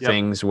heard Yep.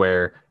 things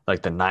where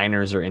like the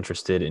Niners are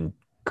interested in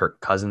Kirk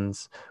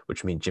Cousins,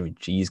 which means Jimmy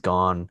G's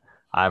gone.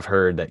 I've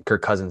heard that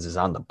Kirk Cousins is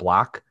on the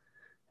block,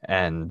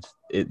 and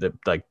the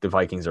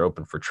Vikings are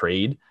open for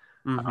trade.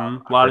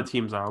 A lot of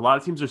teams are. A lot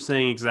of teams are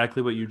saying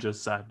exactly what you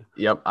just said.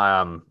 Yep.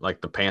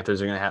 Like the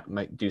Panthers are gonna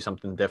might do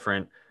something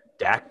different.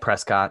 Dak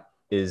Prescott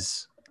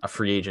is a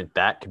free agent.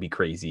 That could be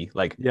crazy.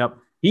 Like, Yep.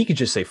 he could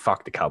just say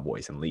fuck the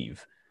Cowboys and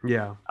leave.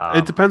 Yeah.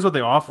 It depends what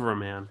they offer him,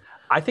 man.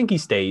 I think he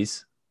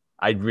stays.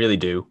 I really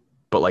do.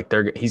 But like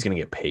he's gonna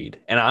get paid.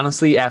 And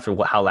honestly, after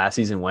how last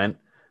season went,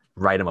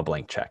 write him a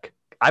blank check.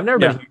 I've never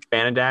been a huge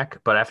fan of Dak,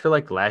 but after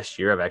like last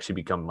year, I've actually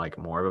become like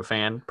more of a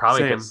fan.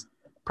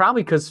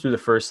 Probably because through the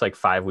first like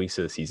 5 weeks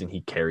of the season,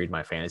 he carried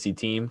my fantasy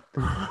team.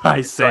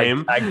 I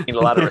gained a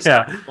lot of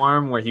respect for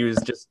him, where he was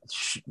just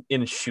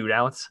in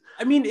shootouts.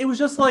 I mean, it was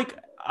just like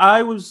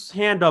I was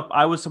hand up.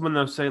 I was someone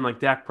that was saying like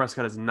Dak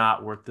Prescott is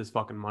not worth this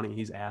fucking money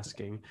he's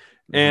asking,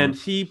 and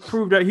he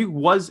proved that he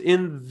was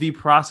in the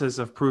process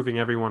of proving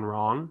everyone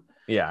wrong.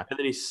 Yeah, and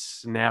then he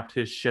snapped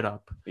his shit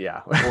up.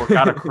 Yeah, or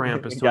got a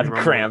cramp, as Tony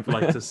Romo would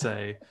like to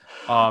say,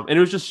 and it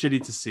was just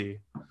shitty to see.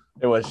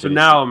 It was. So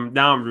now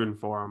I'm rooting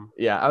for him.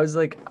 Yeah, I was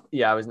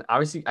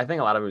obviously. I think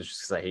a lot of it was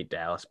just because I hate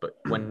Dallas, but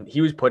when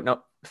he was putting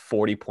up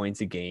 40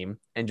 points a game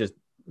and just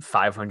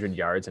 500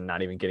 yards and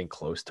not even getting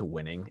close to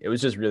winning, it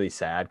was just really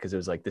sad because it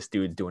was like this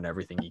dude's doing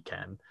everything he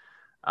can.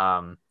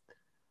 I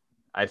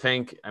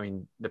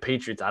mean, the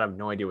Patriots, I have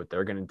no idea what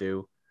they're gonna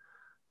do.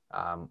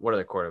 What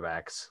other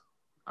quarterbacks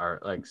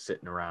are like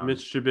sitting around?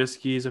 Mitch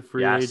Trubisky is a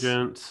free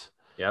agent.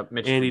 Yep,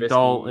 Andy Trubisky,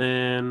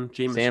 Dalton,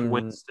 Jameis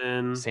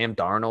Winston, Sam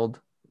Darnold.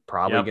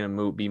 Probably going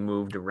to be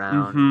moved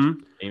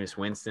around. Jameis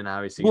Winston,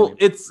 obviously. Well,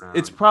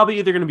 it's probably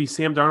either going to be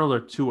Sam Darnold or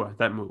Tua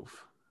that move,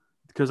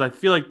 because I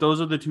feel like those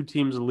are the two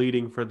teams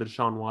leading for the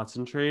Deshaun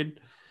Watson trade.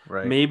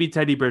 Right. Maybe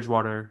Teddy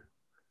Bridgewater.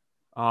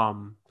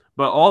 But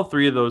all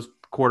three of those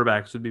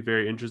quarterbacks would be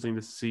very interesting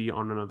to see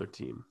on another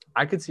team.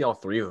 I could see all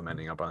three of them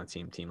ending up on a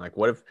team. Like,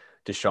 what if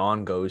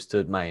Deshaun goes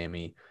to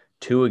Miami,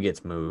 Tua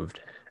gets moved,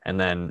 and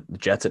then the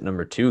Jets at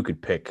number 2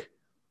 could pick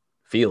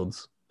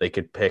Fields. They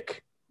could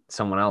pick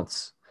someone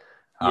else.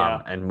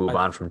 And move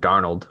on from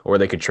Darnold, or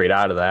they could trade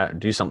out of that and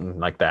do something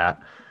like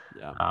that.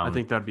 Yeah, I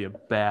think that'd be a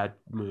bad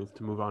move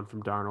to move on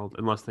from Darnold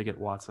unless they get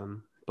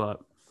Watson. But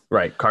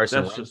right,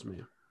 Carson Wentz, just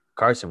me.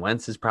 Carson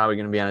Wentz is probably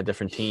going to be on a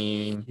different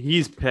team.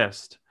 He's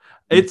pissed.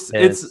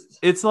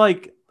 It's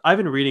like I've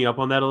been reading up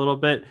on that a little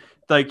bit.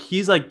 Like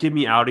he's like, get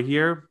me out of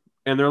here,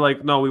 and they're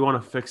like, no, we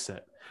want to fix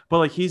it. But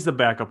like he's the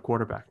backup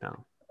quarterback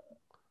now.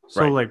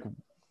 So like,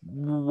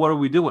 what are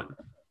we doing?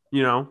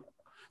 You know.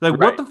 Like,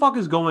 what the fuck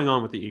is going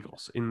on with the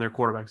Eagles in their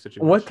quarterback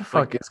situation? What the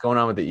fuck is going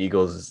on with the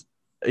Eagles?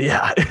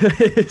 Yeah.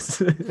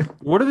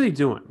 What are they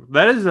doing?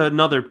 That is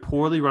another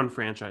poorly run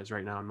franchise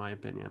right now, in my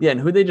opinion. Yeah,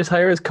 and who they just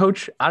hire as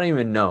coach? I don't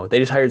even know. They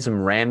just hired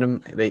some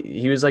random –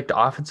 he was like the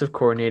offensive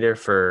coordinator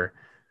for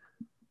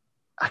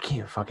 – I can't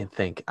even fucking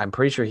think. I'm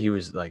pretty sure he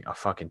was like a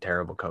fucking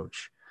terrible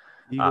coach.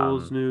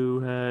 Eagles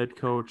new head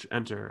coach,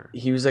 enter.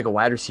 He was like a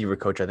wide receiver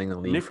coach, I think,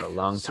 in the league for a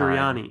long time.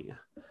 Sirianni.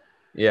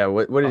 Yeah,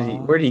 what did he?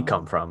 Where did he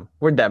come from?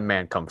 Where'd that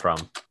man come from?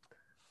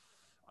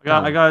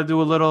 I gotta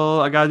do a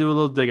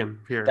little digging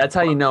here. That's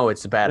how you know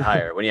it's a bad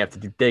hire, when you have to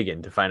do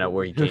digging to find out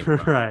where he came from.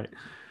 Right.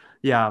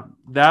 Yeah.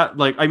 That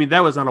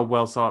was not a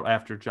well sought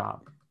after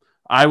job.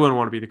 I wouldn't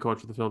want to be the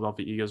coach of the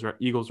Philadelphia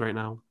Eagles right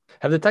now.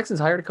 Have the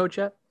Texans hired a coach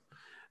yet?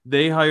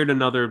 They hired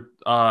another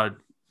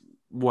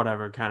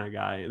whatever kind of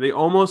guy. They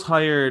almost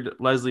hired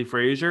Leslie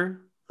Frazier.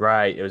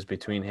 Right. It was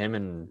between him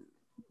and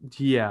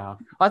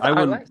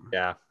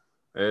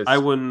I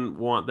wouldn't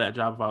want that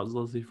job if I was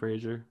Leslie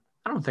Frazier.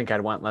 I don't think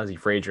I'd want Leslie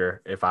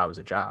Frazier if I was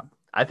a job.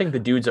 I think the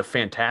dude's a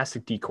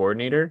fantastic D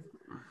coordinator,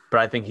 but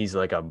I think he's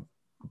like a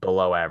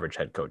below average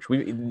head coach.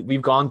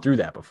 We've gone through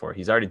that before.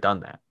 He's already done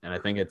that. And I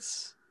think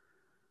it's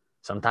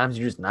sometimes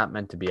you're just not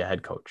meant to be a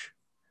head coach.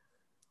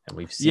 And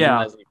we've seen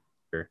Leslie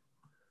Frazier.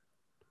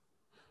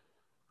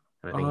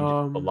 And I think he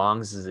just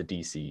belongs as a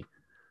DC.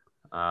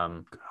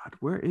 God,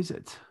 where is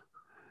it?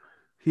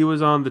 He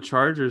was on the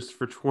Chargers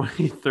for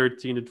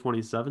 2013 to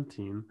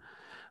 2017.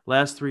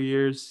 Last 3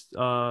 years,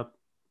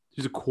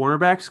 he's a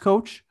cornerbacks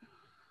coach.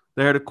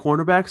 They had a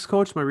cornerbacks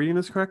coach. Am I reading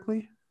this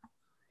correctly?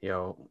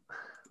 Yo,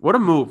 what a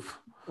move!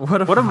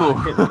 What a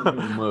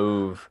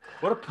move!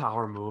 What a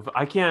power move!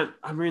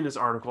 I'm reading this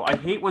article. I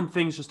hate when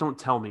things just don't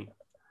tell me.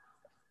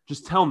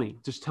 Just tell me.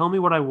 Just tell me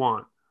what I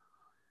want.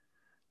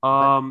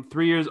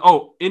 3 years.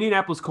 Oh,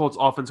 Indianapolis Colts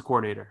offensive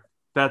coordinator.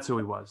 That's who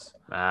he was.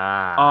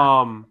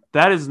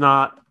 That is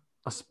not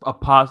a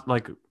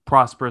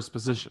prosperous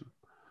position.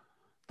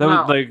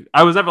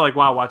 I was never like,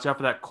 wow, watch out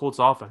for that Colts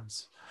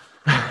offense.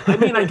 I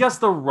mean, I guess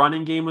the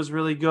running game was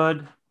really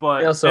good,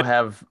 but they also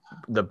have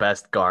the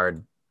best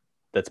guard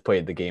that's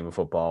played the game of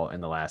football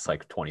in the last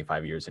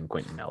 25 years in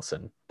Quentin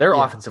Nelson. Their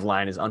offensive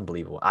line is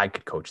unbelievable. I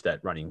could coach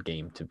that running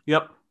game to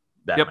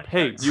that Yep. many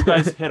Hey, yards. you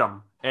guys hit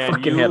him. And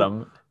Fucking you hit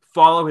him.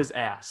 follow his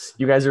ass.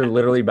 You guys are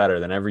literally better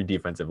than every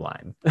defensive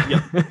line.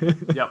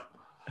 Yep.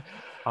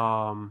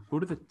 Who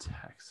do the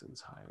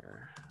Texans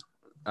hire?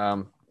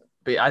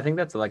 But I think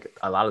that's like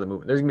a lot of the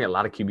movement. There's gonna be a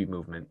lot of QB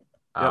movement.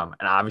 And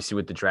obviously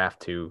with the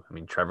draft too. I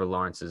mean, Trevor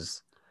Lawrence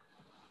is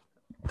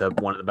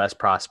one of the best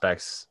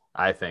prospects,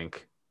 I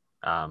think,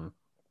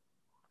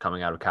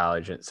 coming out of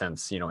college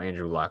since,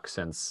 Andrew Luck,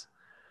 since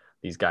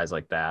these guys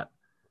like that.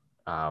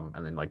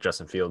 And then like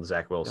Justin Fields,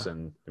 Zach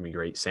Wilson, gonna be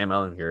great. Sam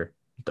Ellinger,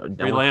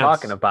 no one's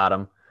talking about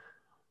him.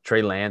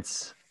 Trey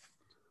Lance.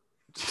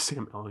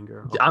 Sam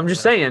Ellinger. Okay, I'm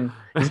just saying.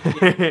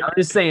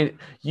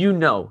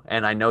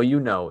 And I know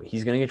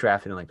he's gonna get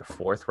drafted in like the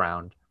 4th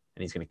round,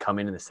 and he's gonna come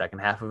in the second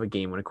half of a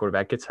game when a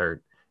quarterback gets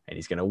hurt, and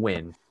he's gonna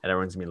win, and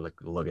everyone's gonna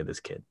look at this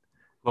kid.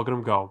 Look at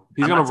him go.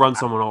 He's gonna run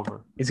someone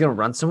over. He's gonna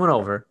run someone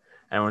over,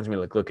 and everyone's gonna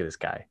look at this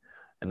guy,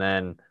 and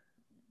then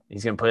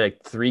he's gonna play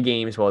like 3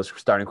 games while his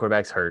starting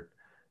quarterback's hurt.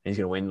 And he's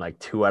gonna win like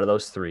 2 out of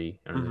those 3,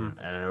 and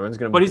everyone's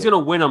gonna. But he's gonna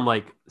win them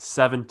like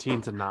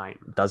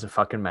 17-9. Doesn't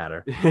fucking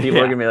matter. People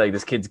are gonna be like,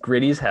 "This kid's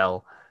gritty as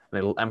hell,"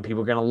 and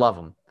people are gonna love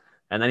him.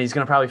 And then he's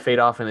gonna probably fade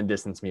off in the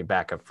distance, and be a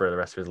backup for the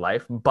rest of his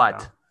life.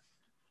 But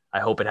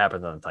I hope it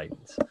happens on the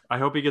Titans. I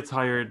hope he gets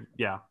hired.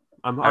 Yeah,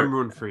 I'm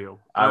rooting for you.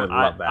 I would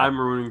love that. I'm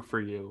rooting for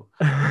you.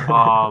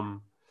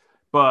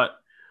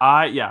 But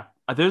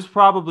there's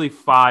probably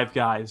 5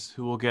 guys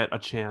who will get a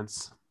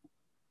chance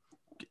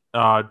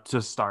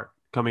to start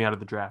coming out of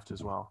the draft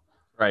as well.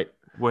 Right.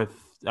 With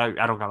I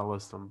don't gotta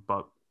list them,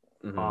 but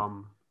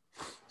so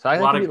a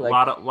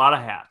lot of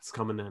hats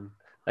coming in.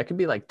 That could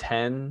be like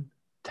 10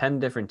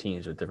 different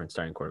teams with different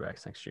starting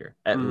quarterbacks next year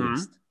at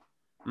least.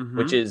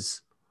 Which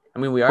is, I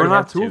mean, we already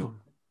have 2 of them.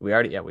 We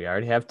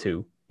already have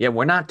 2. Yeah,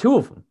 we're not 2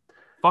 of them.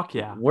 Fuck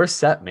yeah. We're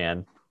set,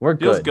 man. We're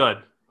good. Feels good.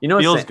 You know,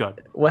 feels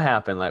good. What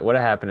happened? Like, what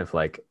happened if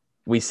like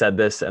we said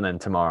this and then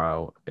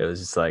tomorrow it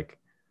was just like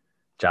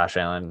Josh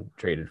Allen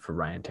traded for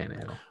Ryan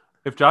Tannehill?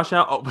 If Josh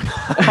Allen,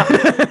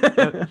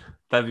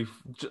 that'd be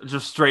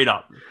just straight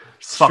up.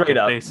 Straight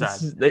up. They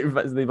said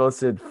they both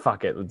said,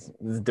 "Fuck it, let's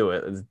do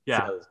it. Let's see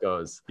how this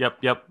goes." Yep.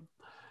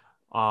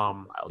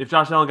 If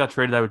Josh Allen got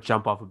traded, I would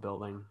jump off a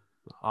building.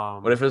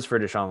 What if it was for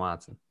Deshaun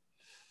Watson?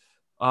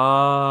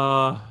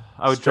 I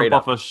would Straight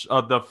jump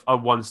off a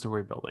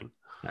 1-story building.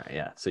 All right,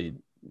 yeah. So you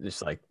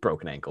just like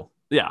broken ankle.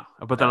 Yeah,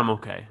 but then I'm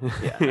okay.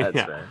 Yeah,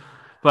 that's fair.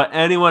 But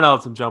anyone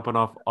else, I'm jumping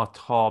off a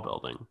tall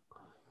building.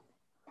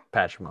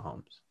 Patrick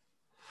Mahomes.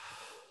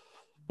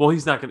 Well,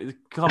 he's not gonna.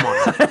 Come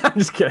on. I'm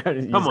just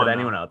kidding. Come on.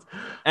 Anyone else?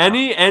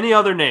 Any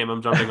other name?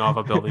 I'm jumping off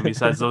a building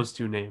besides those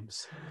 2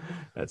 names.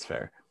 That's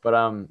fair. But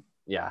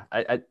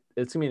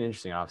it's gonna be an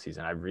interesting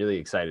offseason. I'm really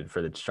excited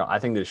for the Deshaun. I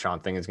think the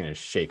Deshaun thing is gonna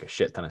shake a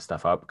shit ton of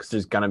stuff up because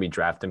there's gonna be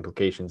draft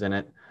implications in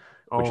it,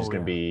 which is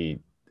gonna be,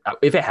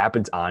 if it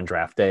happens on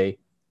draft day,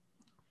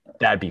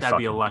 that'd be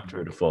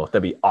electric. Beautiful.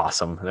 That'd be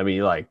awesome. That'd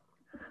be like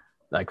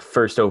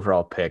first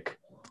overall pick.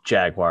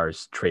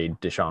 Jaguars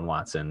trade Deshaun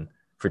Watson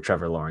for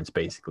Trevor Lawrence,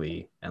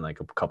 basically, and like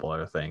a couple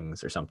other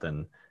things or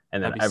something,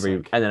 and then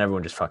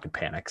everyone just fucking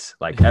panics.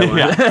 Like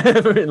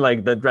everyone,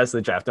 like the rest of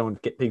the draft, no one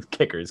takes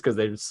kickers because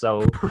they're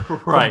so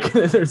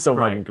they're so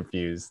fucking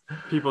confused.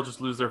 People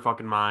just lose their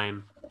fucking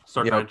mind,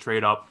 start trying to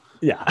trade up.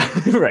 Yeah,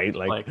 right.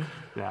 Like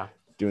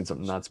doing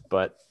something nuts.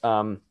 But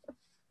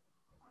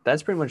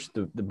that's pretty much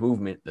the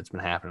movement that's been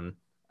happening.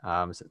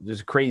 So there's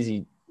a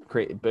crazy,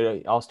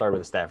 but I'll start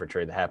with a Stafford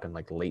trade that happened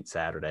like late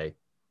Saturday,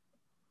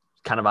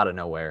 kind of out of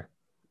nowhere.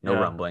 No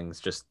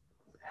rumblings, just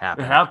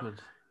happened. It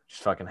happened.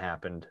 Just fucking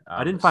happened.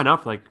 I didn't find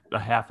out for like a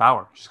half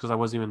hour just because I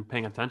wasn't even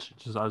paying attention.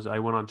 I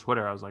went on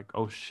Twitter. I was like,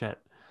 oh shit.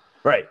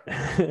 Right.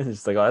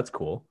 It's like, oh, that's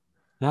cool.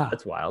 Yeah.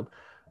 That's wild.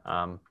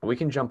 We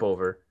can jump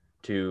over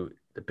to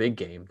the big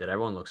game that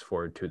everyone looks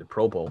forward to, the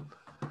Pro Bowl.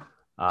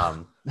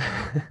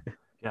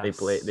 They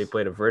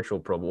played a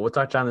virtual Pro Bowl. We'll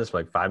touch on this for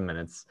like 5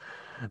 minutes.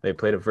 They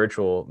played a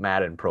virtual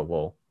Madden Pro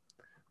Bowl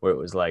where it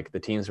was like the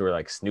teams were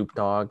like Snoop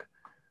Dogg.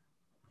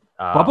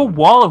 Bubba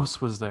Wallace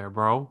was there,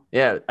 bro.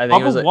 Yeah, I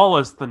think Bubba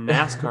Wallace, the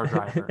NASCAR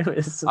driver.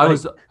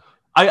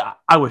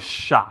 I was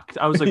shocked.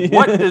 I was like,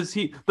 what is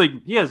he like?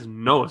 He has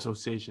no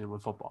association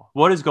with football.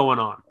 What is going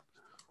on?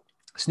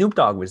 Snoop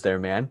Dogg was there,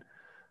 man.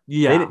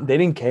 Yeah, they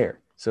didn't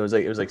care. So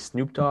it was like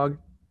Snoop Dogg,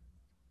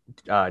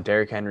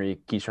 Derrick Henry,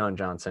 Keyshawn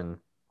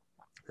Johnson,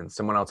 and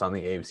someone else on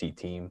the AFC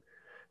team.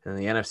 And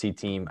the NFC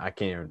team, I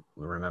can't even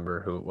remember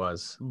who it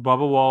was.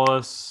 Bubba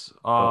Wallace,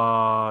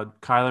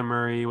 Kyler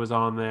Murray was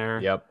on there.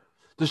 Yep.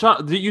 You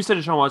said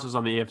Deshaun Watson was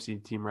on the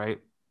AFC team,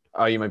 right?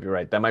 Oh, you might be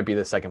right. That might be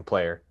the second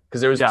player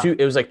because there was two.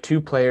 It was like 2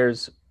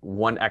 players,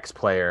 1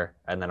 ex-player,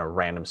 and then a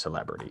random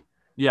celebrity.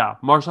 Yeah,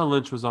 Marshawn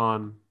Lynch was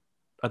on,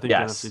 I think, the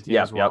NFC team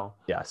as well.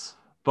 Yes.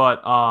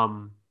 But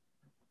Deshaun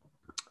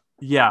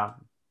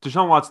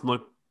Watson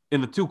looked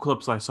in the 2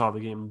 clips I saw of the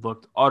game,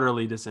 looked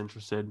utterly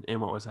disinterested in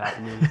what was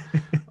happening.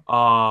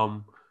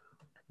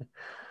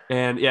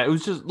 And yeah, it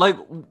was just like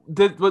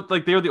they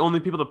were the only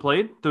people that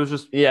played. There was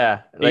just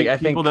Yeah, like I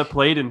people think that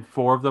played, and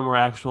 4 of them were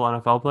actual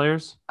NFL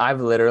players.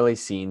 I've literally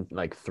seen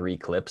like 3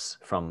 clips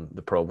from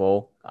the Pro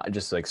Bowl,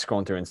 just like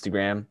scrolling through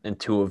Instagram, and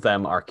 2 of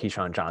them are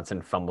Keyshawn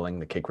Johnson fumbling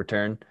the kick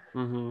return.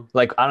 Mm-hmm.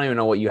 Like I don't even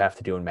know what you have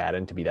to do in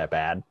Madden to be that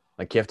bad.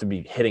 Like you have to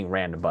be hitting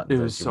random buttons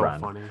It was as you so run.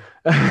 funny.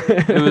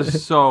 It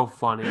was so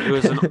funny. It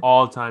was an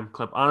all-time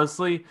clip.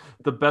 Honestly,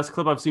 the best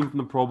clip I've seen from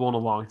the Pro Bowl in a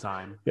long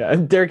time. Yeah,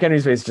 and Derrick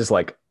Henry's face just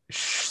like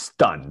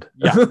stunned.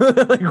 Yeah.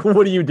 Like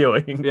what are you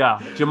doing?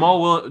 Yeah,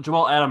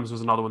 Jamal Adams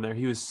was another one there.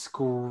 He was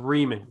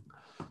screaming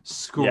at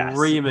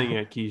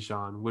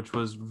Keyshawn, which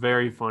was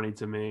very funny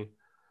to me.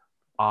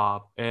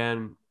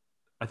 And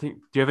I think,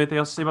 do you have anything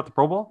else to say about the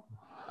Pro Bowl?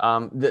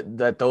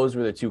 That those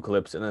were the 2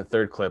 clips, and the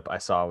third clip I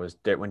saw was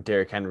when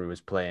Derrick Henry was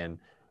playing.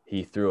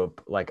 He threw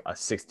up like a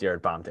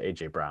 60-yard bomb to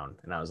AJ Brown,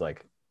 and I was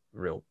like,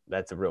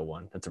 that's a real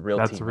one. That's a real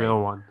teammate. That's a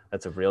real one.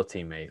 That's a real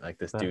teammate. Like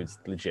this dude's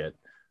legit.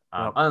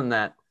 Yep. Other than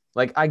that,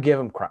 like I give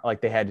him like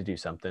they had to do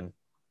something.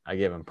 I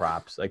give him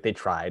props. Like they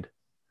tried,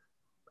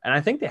 and I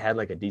think they had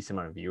like a decent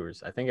amount of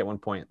viewers. I think at one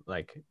point,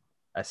 like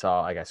I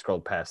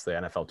scrolled past the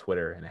NFL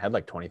Twitter, and it had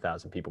like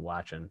 20,000 people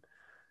watching,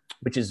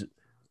 which is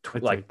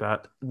like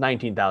that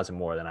 19,000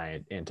 more than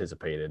I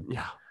anticipated.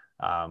 Yeah.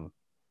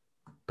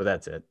 But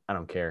that's it. I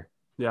don't care.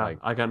 Yeah, like,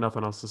 I got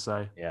nothing else to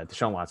say. Yeah,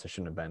 Deshaun Watson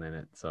shouldn't have been in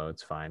it, so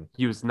it's fine.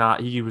 He was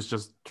not. He was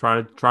just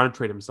trying to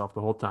trade himself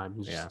the whole time.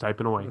 He's just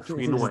typing away,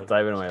 tweeting away,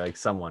 typing away. Like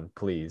someone,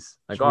 please,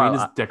 like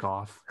his dick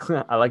off.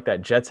 I like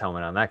that Jets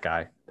helmet on that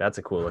guy. That's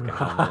a cool looking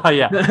helmet.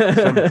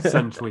 Yeah,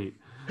 send tweet.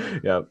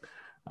 Yep.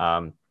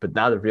 But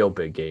now the real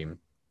big game,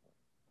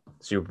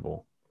 Super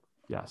Bowl.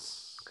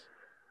 Yes.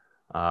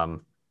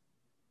 Can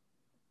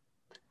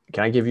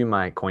I give you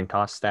my coin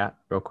toss stat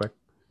real quick?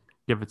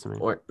 Give it to me.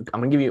 Or I'm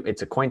going to give you,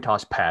 it's a coin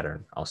toss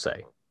pattern, I'll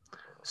say.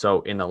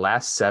 So in the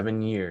last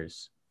 7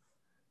 years,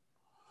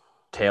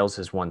 tails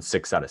has won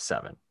 6 out of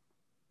 7.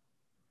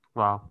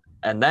 Wow.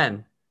 And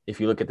then if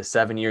you look at the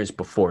 7 years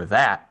before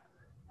that,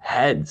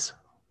 heads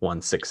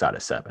won 6 out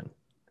of 7.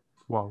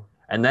 Whoa.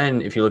 And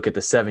then if you look at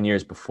the 7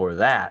 years before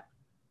that,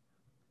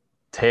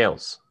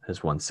 tails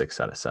has won 6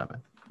 out of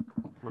 7.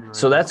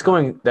 So that's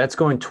going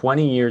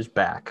 20 years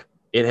back.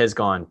 It has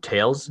gone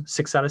tails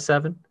 6 out of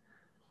 7,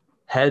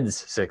 heads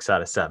 6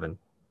 out of 7,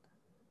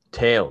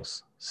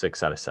 tails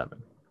 6 out of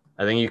 7.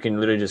 I think you can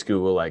literally just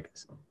Google like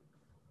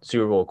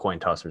Super Bowl coin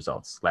toss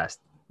results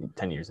last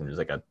 10 years, and there's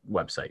like a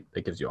website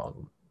that gives you all of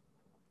them.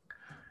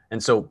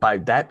 And so by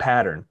that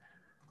pattern,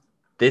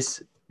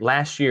 this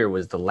last year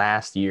was the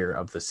last year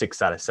of the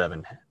 6 out of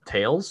 7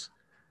 tails.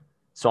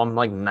 So I'm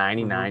like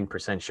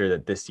 99% sure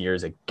that this year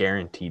is a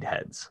guaranteed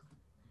heads.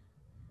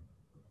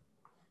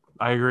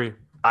 I agree.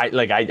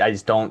 I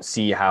just don't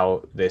see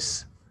how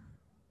this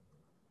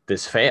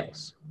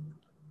fails.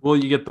 Well,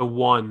 you get the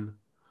one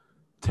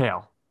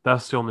tail.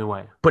 That's the only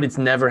way. But it's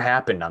never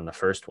happened on the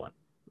first one.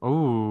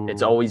 Oh.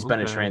 It's always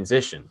been a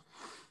transition.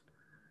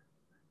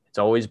 It's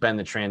always been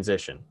the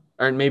transition.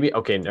 Or maybe,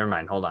 okay, never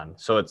mind. Hold on.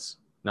 So it's,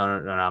 no,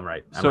 I'm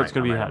right. So it's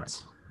going to be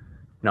heads.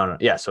 No.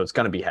 Yeah, so it's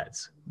going to be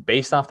heads.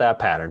 Based off that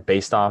pattern,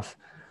 based off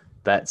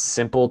that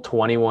simple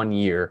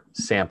 21-year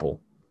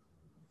sample,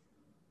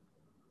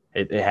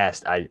 it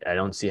has, I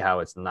don't see how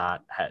it's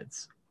not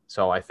heads.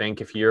 So I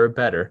think if you're a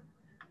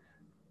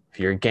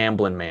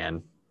gambling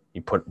man,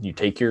 you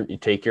take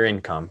your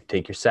income,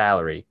 take your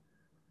salary,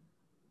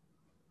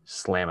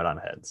 slam it on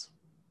heads.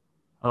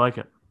 I like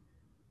it.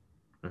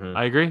 Mm-hmm.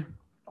 I agree.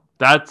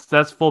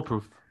 That's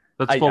foolproof.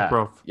 That's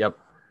foolproof. Yep.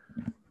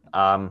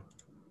 But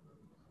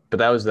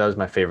that was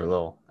my favorite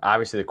little.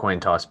 Obviously, the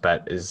coin toss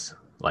bet is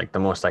like the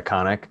most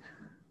iconic,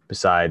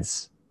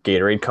 besides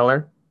Gatorade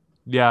color.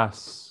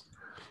 Yes.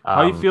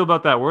 How do you feel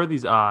about that? Where are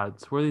these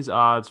odds? Where are these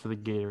odds for the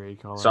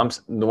Gatorade color? So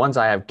the ones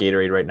I have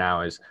Gatorade right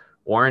now is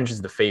orange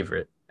is the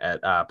favorite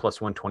at plus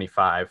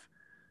 125.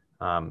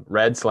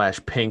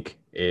 Red/pink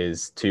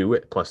is 2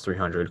 at plus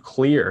 300.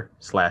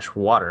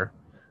 Clear/water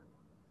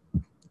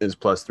is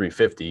plus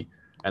 350.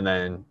 And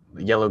then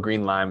yellow,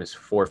 green, lime is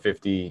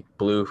 450.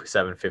 Blue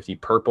 750.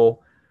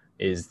 Purple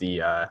is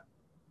the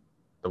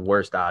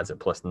worst odds at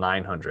plus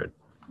 900.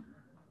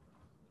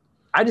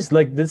 I just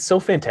like this. So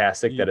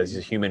fantastic that as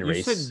a human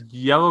race. You said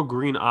yellow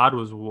green line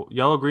was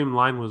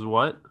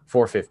what?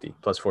 450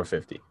 plus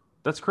 450.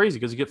 That's crazy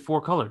because you get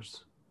 4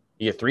 colors.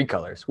 You get 3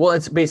 colors. Well,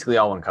 it's basically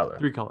all one color.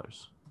 3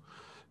 colors.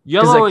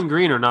 Yellow and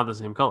green are not the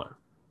same color.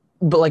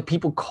 But like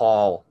people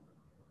call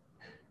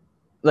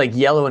like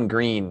yellow and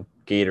green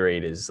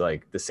Gatorade is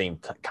like the same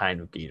kind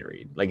of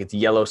Gatorade. Like it's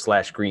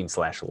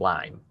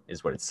yellow/green/lime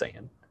is what it's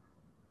saying.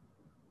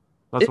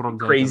 That's what I'm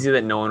thinking. Crazy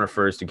that no one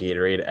refers to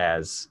Gatorade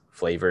as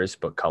flavors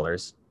but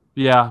colors.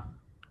 Yeah.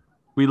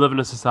 We live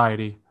in a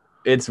society.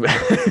 We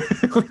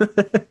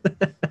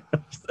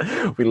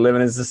live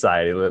in a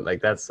society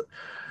like that's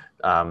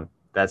gonna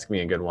be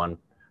a good one.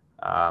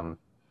 I'm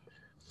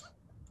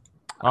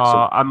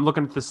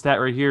looking at the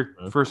stat right here.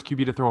 First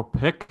QB to throw a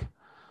pick.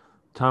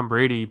 Tom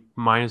Brady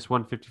minus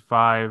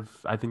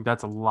 155. I think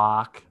that's a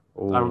lock.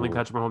 Ooh. I don't think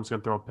Patrick Mahomes is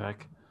gonna throw a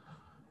pick.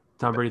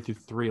 Tom Brady threw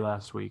 3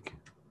 last week.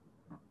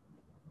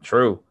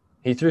 True.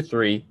 He threw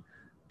 3.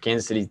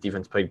 Kansas City's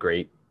defense played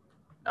great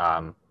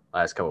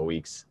last couple of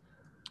weeks.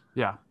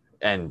 Yeah.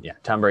 And,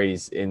 Tom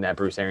Brady's in that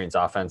Bruce Arians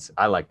offense.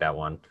 I like that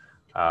one.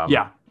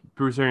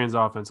 Bruce Arians'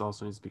 offense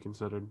also needs to be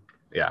considered.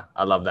 Yeah,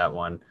 I love that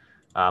one.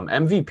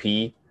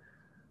 MVP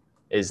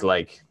is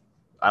like,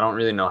 I don't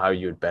really know how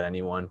you would bet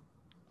anyone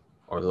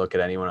or look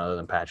at anyone other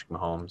than Patrick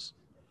Mahomes.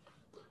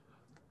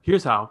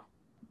 Here's how.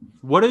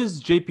 What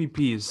is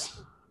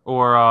JPP's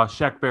or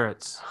Shaq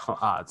Barrett's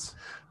odds?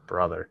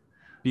 Brother.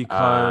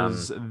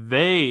 Because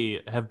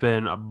they have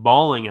been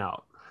balling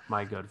out,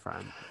 my good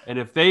friend. And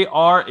if they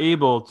are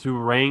able to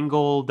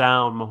wrangle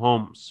down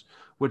Mahomes,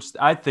 which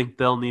I think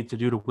they'll need to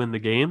do to win the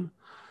game,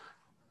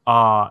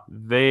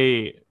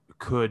 they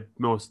could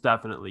most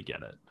definitely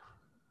get it.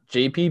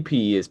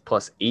 JPP is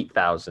plus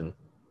 8,000.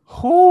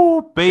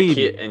 Oh,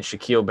 baby. And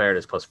Shaquille Barrett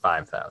is plus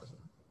 5,000.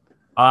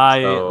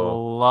 I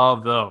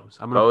love those.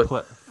 I'm going to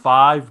put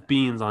 5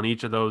 beans on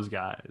each of those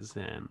guys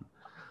and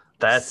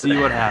see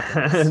what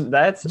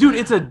happens. Dude,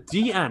 it's a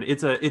DN.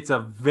 It's a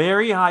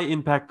very high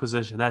impact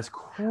position. That's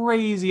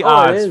crazy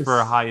odds for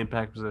a high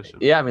impact position.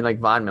 Yeah, I mean, like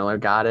Von Miller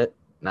got it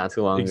not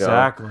too long ago.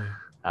 Exactly.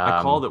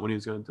 I called it when he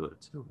was going to do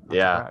it too.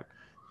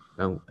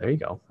 Oh, there you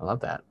go. I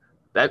love that.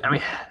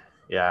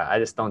 I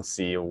just don't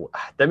see.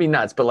 That'd be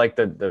nuts. But like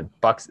the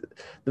Bucks,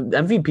 the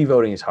MVP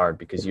voting is hard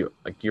because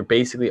you're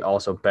basically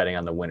also betting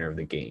on the winner of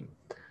the game.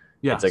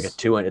 Yeah, it's like a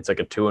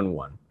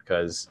 2-1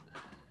 because.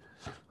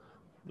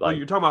 Well,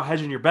 you're talking about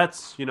hedging your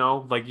bets, you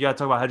gotta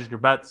talk about hedging your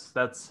bets.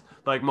 That's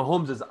like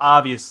Mahomes is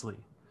obviously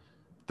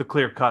the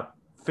clear-cut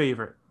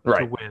favorite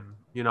to win,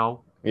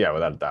 Yeah,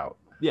 without a doubt.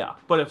 Yeah,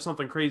 but if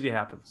something crazy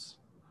happens,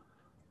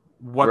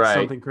 what's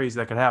something crazy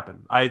that could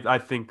happen? I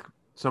think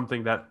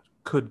something that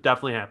could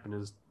definitely happen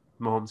is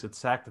Mahomes gets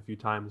sacked a few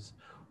times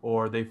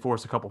or they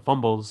force a couple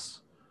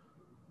fumbles.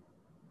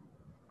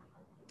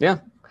 Yeah.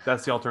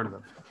 That's the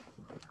alternative.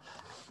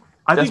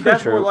 I think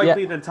that's more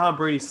likely than Tom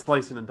Brady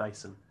slicing and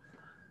dicing.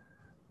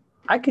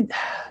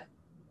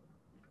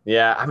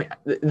 Yeah, I mean,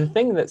 the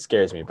thing that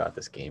scares me about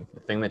this game, the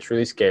thing that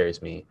truly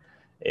scares me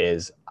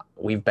is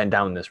we've been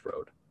down this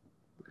road.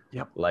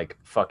 Yep. Like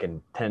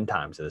fucking 10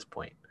 times at this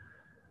point,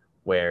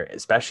 where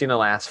especially in the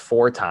last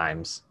 4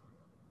 times,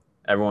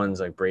 everyone's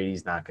like,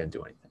 Brady's not going to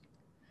do anything.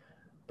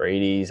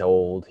 Brady's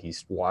old.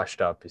 He's washed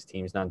up. His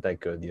team's not that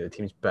good. The other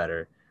team's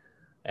better.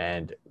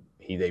 And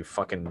they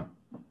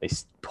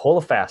pull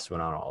a fast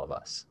one on all of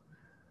us.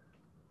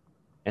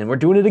 And we're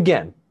doing it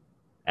again.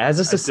 As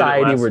a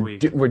society,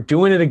 we're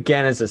doing it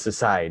again as a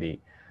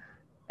society.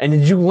 And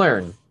did you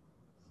learn?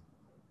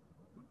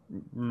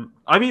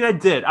 I mean, I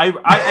did.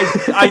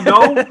 I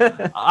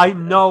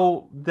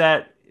know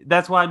that.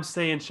 That's why I'm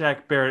saying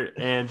Shaq Barrett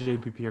and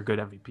JPP are good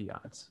MVP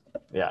odds.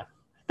 Yeah,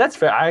 that's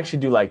fair. I actually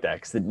do like that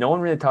because no one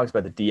really talks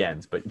about the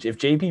DNs. But if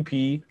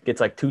JPP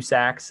gets like 2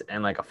 sacks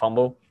and like a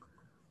fumble,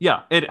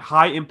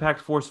 high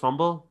impact force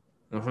fumble,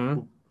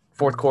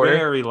 fourth quarter,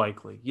 very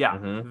likely. Yeah,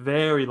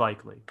 very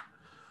likely.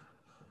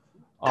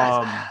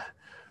 But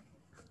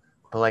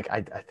like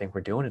I think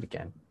we're doing it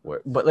again.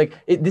 But like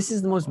this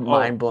is the most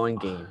mind-blowing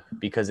game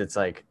because it's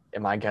like,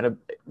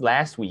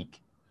 last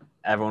week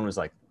everyone was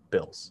like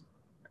Bills,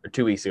 or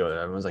 2 weeks ago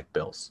everyone was like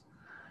Bills,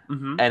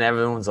 and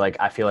everyone was like,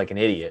 I feel like an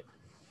idiot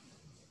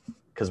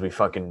because we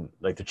fucking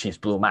like the Chiefs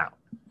blew them out.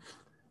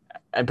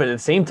 But at the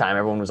same time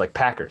everyone was like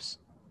Packers,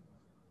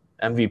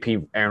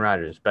 MVP Aaron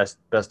Rodgers, best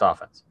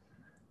offense,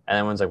 and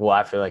everyone's like, well,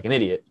 I feel like an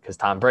idiot because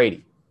Tom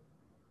Brady.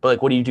 But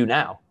like, what do you do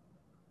now?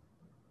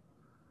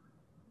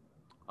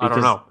 I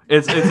don't know.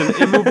 It's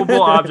an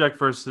immovable object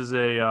versus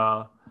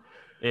a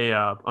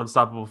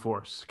unstoppable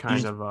force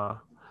kind of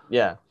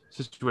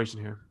situation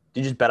here.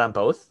 Do you just bet on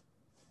both?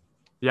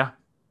 Yeah,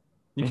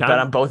 you can bet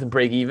on both and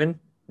break even,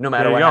 no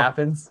matter what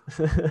happens.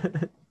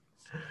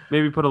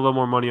 Maybe put a little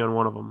more money on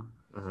one of them.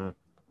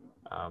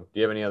 Do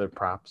you have any other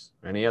props?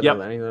 Any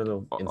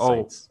other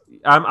insights?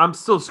 I'm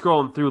still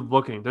scrolling through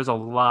looking. There's a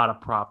lot of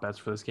prop bets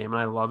for this game,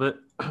 and I love it.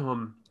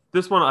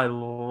 This one I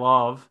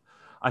love.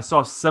 I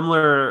saw a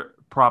similar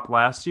prop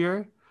last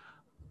year.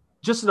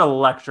 Just an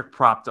electric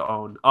prop to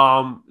own.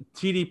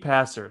 TD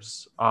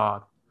passers.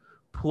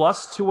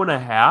 Plus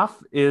 2.5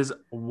 is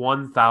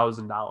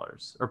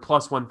 $1,000 or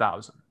plus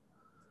 1,000.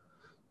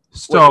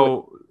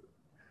 So wait.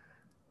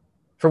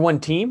 For one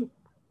team?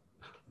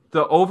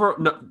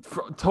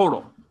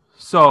 Total.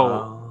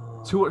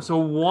 So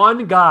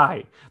one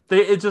guy.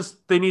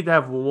 They need to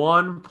have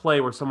one play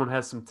where someone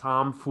has some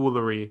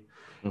tomfoolery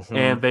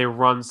and they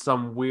run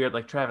some weird,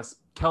 like Travis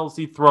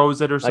Kelce throws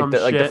it or some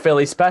shit. Like the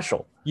Philly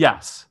special.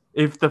 Yes.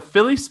 If the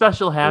Philly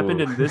special happened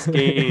in this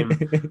game,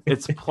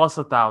 it's plus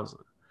 1,000.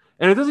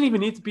 And it doesn't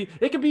even need to be.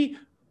 It could be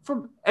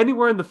from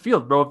anywhere in the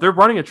field, bro. If they're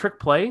running a trick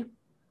play,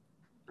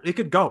 it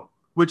could go,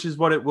 which is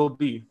what it will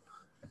be.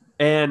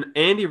 And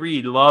Andy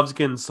Reid loves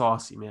getting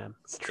saucy, man.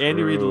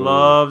 Andy Reid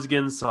loves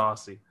getting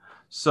saucy.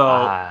 So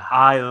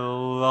I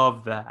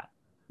love that.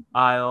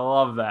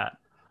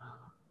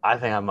 I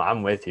think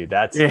I'm with you.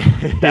 That's Yeah.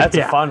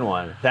 a fun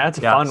one. That's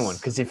a fun one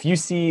because if you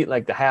see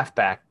like the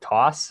halfback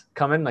toss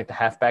coming, like the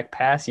halfback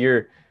pass,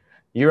 you're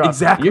up.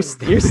 Exactly.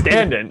 You're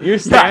standing. You're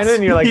standing.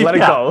 And you're like, let it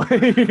go.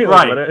 You're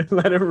Right. Like,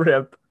 let it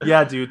rip.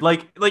 Yeah, dude.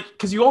 Like,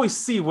 because you always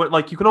see what,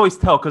 like, you can always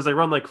tell because they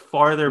run like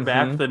farther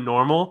back than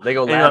normal. They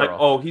go and lateral. You're like,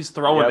 oh, he's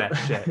throwing that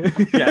shit.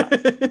 Yeah.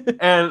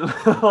 And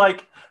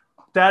like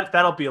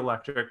that'll be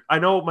electric. I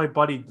know my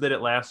buddy did it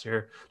last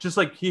year. Just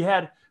like he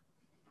had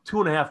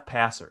 2.5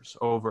 passers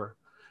over,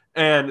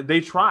 and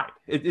they tried.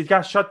 It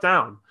got shut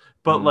down.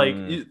 But like,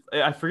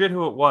 I forget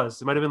who it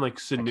was. It might have been like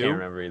Sanu. I can't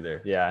remember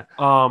either. Yeah.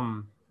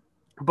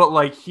 But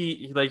like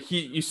he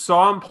you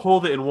saw him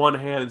hold it in one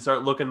hand and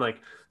start looking like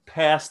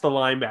past the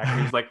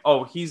linebacker. He's like,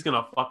 oh, he's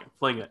gonna fucking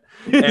fling it.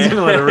 He's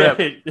gonna let it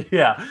rip.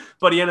 Yeah,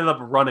 but he ended up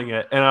running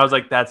it, and I was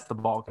like, that's the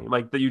ball game.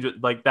 Like that, you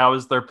just like that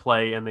was their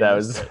play, and that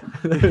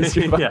was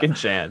your fucking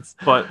chance.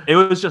 But it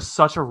was just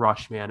such a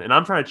rush, man, and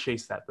I'm trying to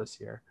chase that this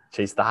year.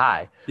 Chase the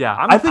high. Yeah,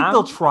 I think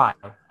they'll try.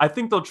 I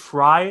think they'll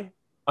try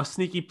a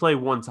sneaky play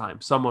one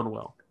time. Someone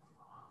will.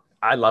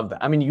 I love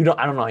that. I mean,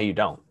 I don't know how you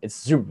don't. It's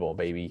Super Bowl,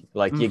 baby.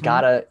 Like you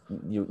gotta.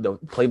 The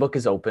playbook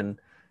is open.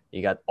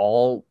 You got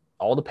all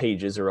the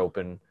pages are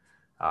open.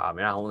 You're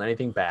not holding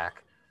anything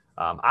back.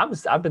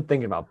 I've been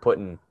thinking about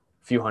putting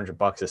a few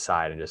 $100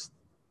 aside and just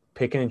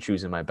picking and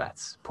choosing my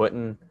bets.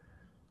 Putting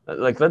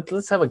like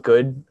let's have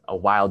a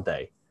wild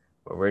day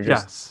where we're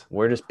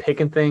just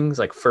picking things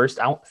like first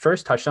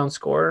touchdown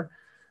scorer.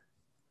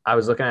 I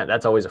was looking at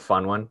that's always a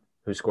fun one.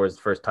 Who scores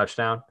the first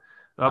touchdown?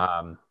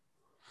 Yep.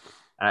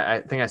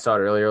 I think I saw it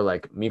earlier.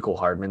 Like Mecole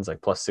Hardman's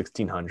like plus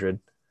 1,600,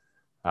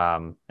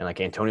 and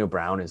like Antonio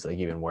Brown is like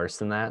even worse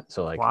than that.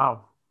 So like,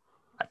 wow,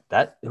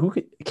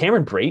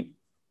 Cameron Brate?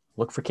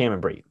 Look for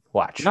Cameron Brate.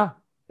 Watch. Yeah,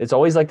 it's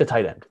always like the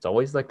tight end. It's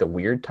always like the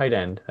weird tight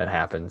end that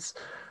happens.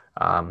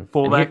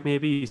 Fullback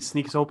maybe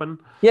sneaks open.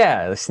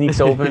 Yeah, the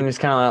sneaks open, just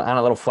kind of on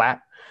a little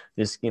flat,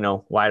 just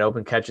wide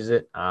open, catches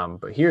it.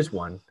 But here's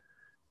one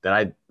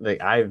that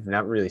I've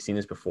not really seen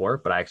this before,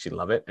 but I actually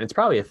love it, and it's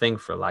probably a thing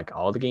for like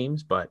all the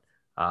games, but.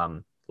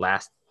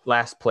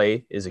 Last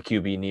play is a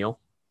QB kneel.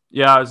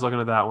 Yeah, I was looking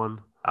at that one.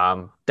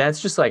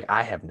 That's just like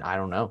I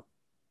don't know.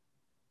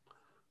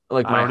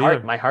 Like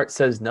my heart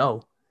says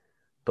no,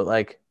 but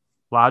like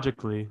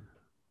logically,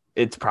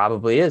 it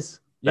probably is.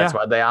 That's Yeah.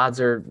 why the odds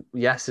are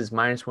yes is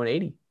minus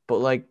 180. But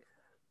like,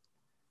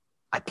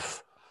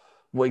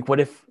 what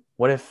if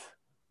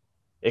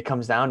it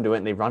comes down to it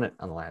and they run it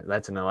on the line?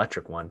 That's an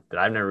electric one that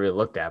I've never really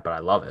looked at, but I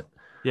love it.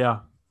 Yeah,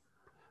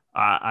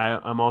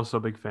 I'm also a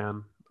big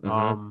fan.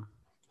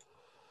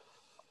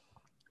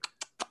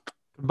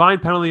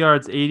 Combined penalty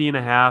yards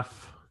 80.5.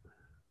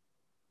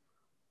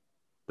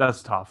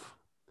 That's tough.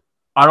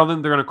 I don't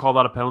think they're going to call a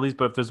lot of penalties,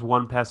 but if there's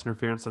one pass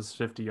interference, that's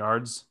 50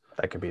 yards.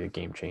 That could be the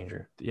game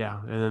changer. Yeah,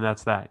 and then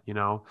that's that,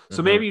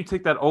 So maybe you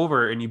take that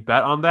over and you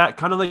bet on that,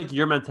 kind of like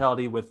your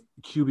mentality with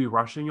QB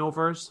rushing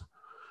overs.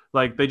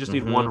 Like they just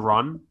need one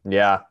run.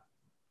 Yeah.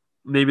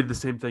 Maybe the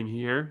same thing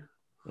here.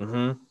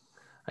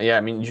 Yeah,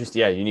 I mean,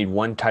 you need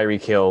one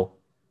Tyreek Hill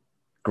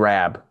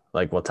grab.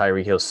 Like, well,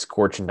 Tyreek Hill's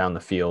scorching down the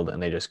field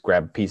and they just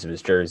grab a piece of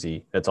his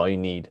jersey. That's all you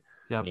need.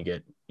 Yep. You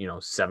get,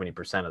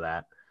 70% of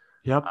that.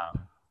 Yep.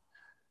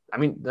 I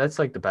mean, that's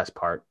like the best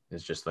part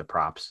is just the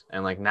props.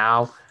 And like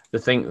now the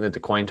thing that the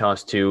coin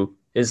toss too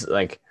is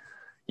like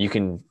you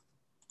can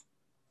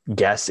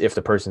guess if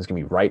the person's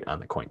going to be right on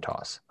the coin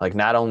toss. Like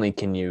not only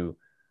can you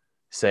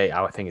say,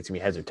 oh, I think it's going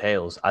to be heads or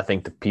tails. I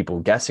think the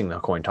people guessing the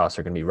coin toss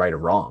are going to be right or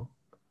wrong.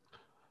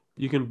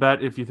 You can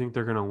bet if you think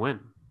they're going to win.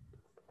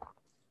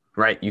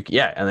 Right.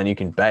 And then you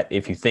can bet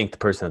if you think the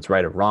person that's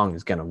right or wrong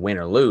is going to win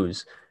or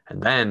lose. And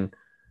then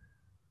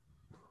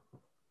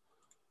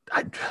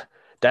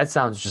that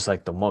sounds just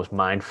like the most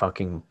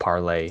mind-fucking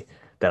parlay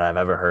that I've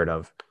ever heard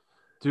of.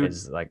 Dude.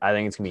 Is like, I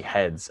think it's going to be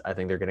heads. I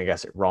think they're going to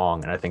guess it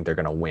wrong, and I think they're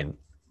going to win.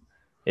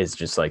 It's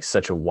just like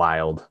such a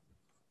wild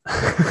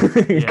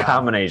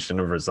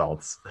combination of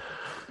results.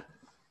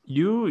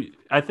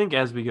 I think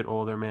as we get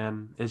older,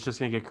 man, it's just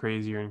going to get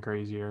crazier and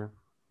crazier.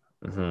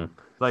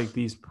 Like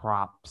these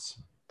props.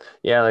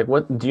 Yeah, like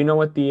what do you know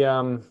what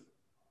the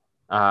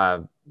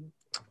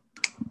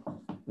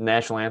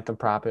national anthem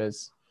prop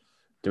is?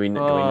 Do we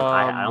know?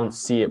 I don't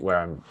see it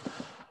where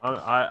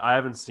I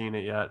haven't seen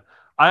it yet.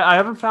 I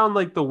haven't found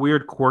like the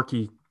weird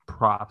quirky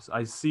props.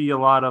 I see a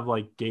lot of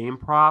like game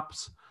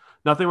props.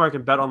 Nothing where I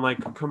can bet on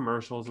like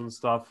commercials and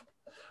stuff.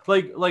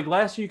 Like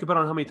last year you could bet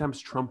on how many times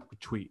Trump would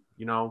tweet.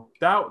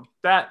 That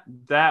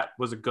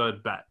was a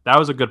good bet. That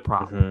was a good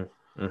prop.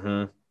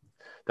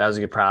 That was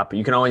a good prop.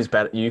 You can always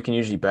bet. You can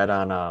usually bet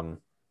on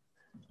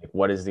like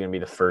what is going to be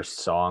the first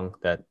song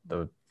that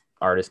the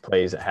artist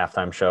plays at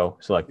halftime show.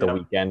 So like the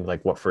weekend,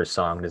 like what first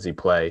song does he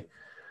play?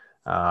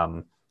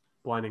 Blinding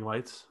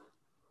Lights.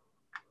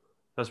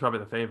 That's probably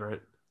the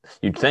favorite.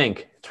 You'd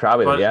think it's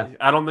probably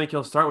I don't think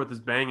he'll start with his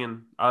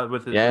banging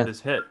with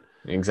his hit.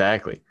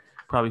 Exactly.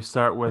 Probably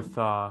start with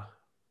God.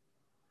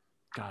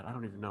 I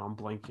don't even know. I'm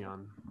blanking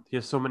on. He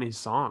has so many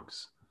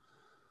songs.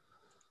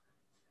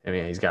 I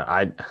mean, he's got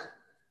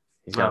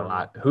He's got a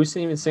lot. Who's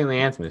even singing the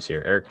anthem this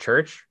year? Eric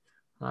Church?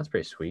 Oh, that's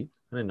pretty sweet.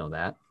 I didn't know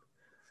that.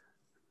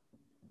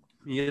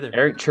 Me either.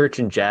 Eric Church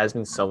and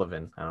Jasmine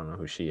Sullivan. I don't know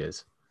who she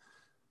is.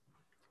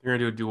 You're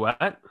gonna do a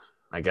duet?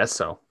 I guess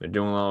so. They're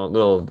doing a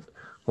little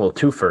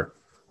twofer.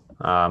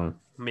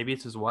 Maybe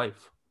it's his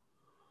wife.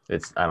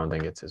 I don't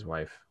think it's his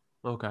wife.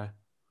 Okay,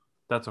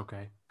 that's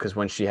okay. Because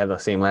when she had the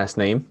same last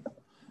name.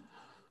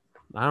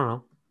 I don't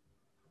know.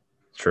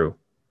 True.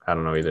 I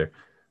don't know either.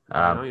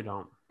 No, you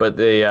don't. But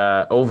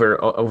the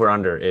over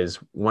under is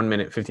 1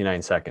 minute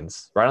 59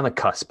 seconds, right on the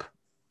cusp.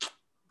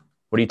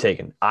 What are you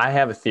taking? I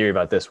have a theory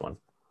about this one.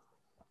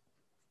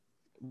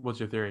 What's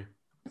your theory?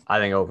 I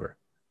think over.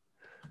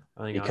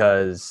 I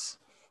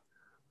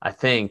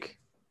think,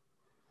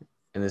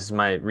 and this is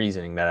my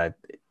reasoning that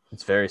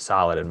it's very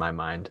solid in my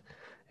mind,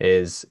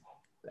 is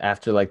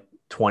after like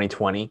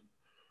 2020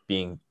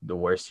 being the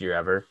worst year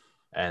ever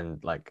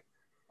and like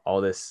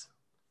all this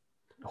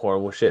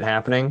horrible shit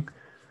happening,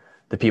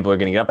 the people are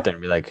going to get up there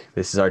and be like,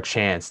 this is our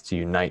chance to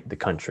unite the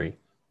country.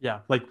 Yeah,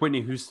 like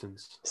Whitney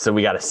Houston's. So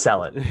we got to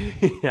sell it.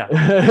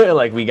 Yeah.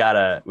 Like we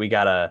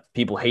gotta,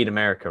 people hate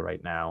America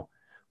right now.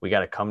 We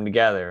got to come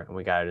together and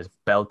we got to just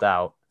belt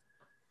out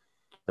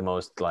the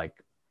most like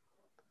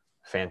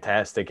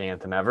fantastic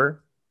anthem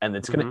ever. And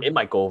it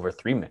might go over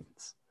 3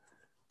 minutes.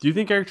 Do you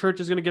think Eric Church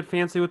is going to get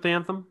fancy with the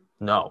anthem?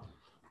 No.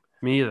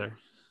 Me either.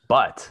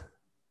 But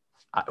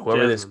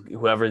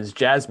whoever this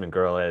Jasmine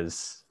girl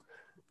is,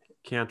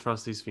 can't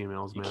trust these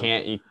females,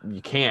 man.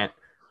 You can't.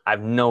 I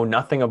know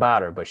nothing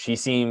about her, but she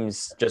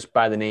seems, just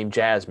by the name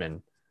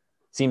Jasmine,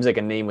 seems like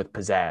a name with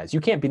pizzazz. You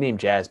can't be named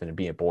Jasmine and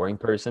be a boring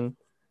person.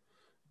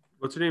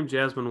 What's her name?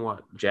 Jasmine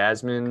what?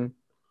 Jasmine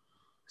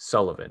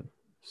Sullivan.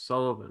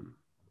 Sullivan.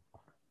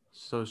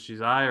 So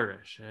she's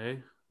Irish, eh?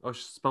 Oh,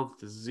 she spelled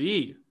with a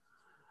Z.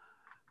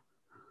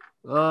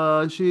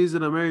 She's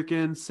an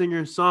American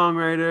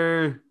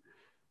singer-songwriter.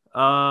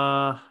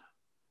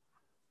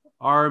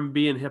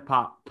 R&B and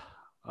hip-hop.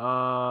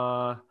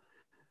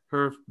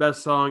 Her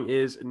best song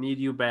is Need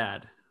You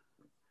Bad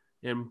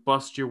and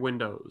Bust Your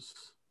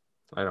Windows.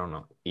 I don't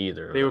know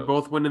either. They were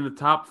both winning the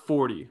top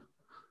 40.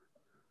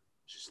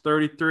 She's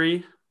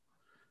 33.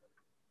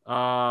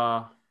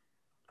 Her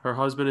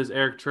husband is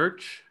Eric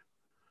Church.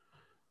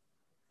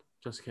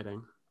 Just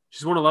kidding.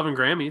 She's won 11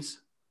 Grammys.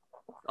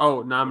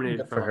 Oh,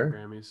 nominated for 11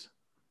 Grammys.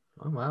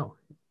 Oh, wow.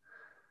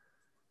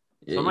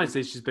 Some might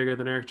say she's bigger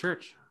than Eric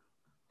Church.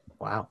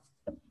 Wow.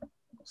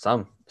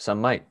 Some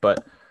might,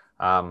 but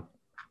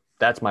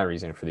that's my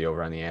reason for the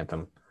over on the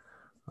anthem.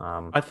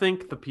 I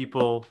think the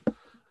people,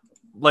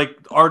 like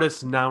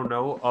artists now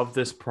know of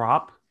this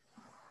prop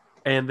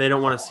and they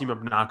don't want to seem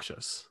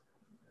obnoxious.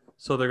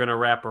 So they're going to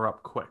wrap her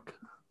up quick.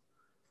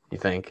 You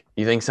think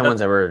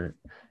someone's ever,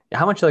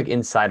 how much like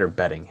insider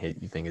betting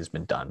you think has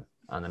been done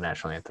on the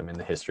national anthem in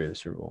the history of the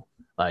Super Bowl?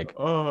 Like,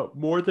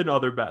 more than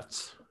other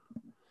bets.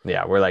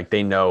 Yeah. Where like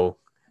they know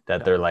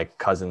that their like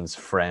cousin's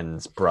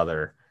friend's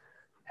brother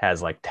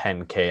has like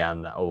 10K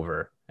on the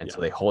over. And so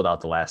they hold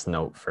out the last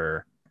note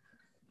for,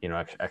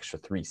 extra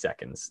 3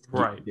 seconds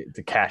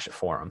to cash it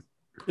for him.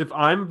 If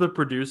I'm the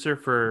producer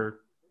for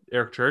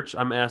Eric Church,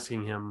 I'm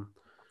asking him,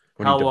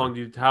 how long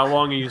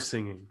are you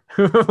singing?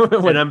 And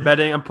I'm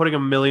putting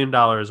 $1 million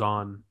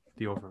on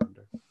the over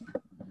under.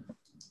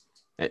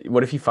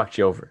 What if he fucked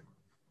you over?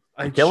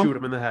 I'd shoot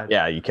him in the head.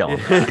 Yeah, you kill him.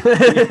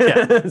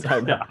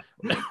 Yeah.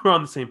 We're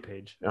on the same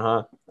page.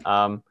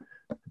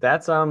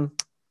 That's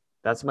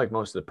like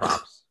most of the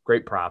props.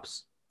 Great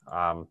props.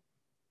 You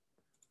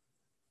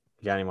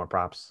got any more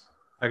props?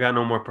 I got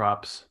no more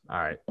props. All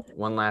right.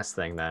 One last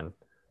thing then.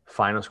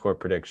 Final score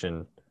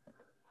prediction.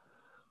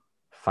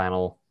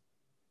 Final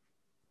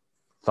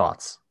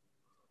thoughts.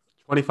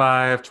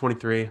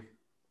 25-23.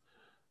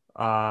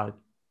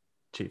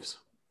 Chiefs.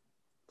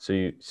 So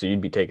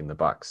you'd be taking the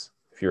Bucks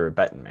if you're a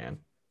betting man.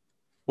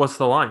 What's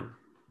the line?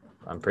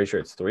 I'm pretty sure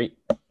it's 3.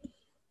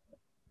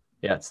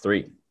 Yeah, it's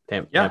 3.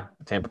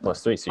 Tampa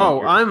plus 3.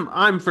 So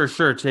I'm for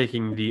sure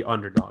taking the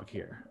underdog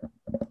here.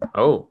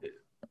 Oh.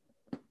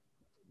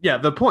 Yeah,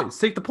 the points.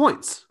 Take the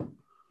points. You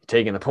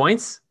taking the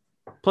points?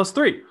 Plus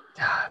 3.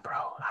 God, bro,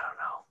 I don't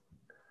know.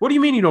 What do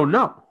you mean you don't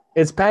know?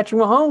 It's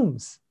Patrick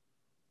Mahomes.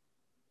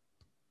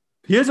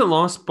 He hasn't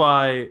lost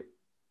by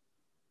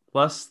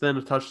less than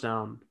a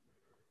touchdown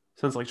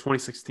since like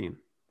 2016.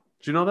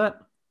 Did you know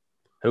that?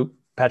 Who?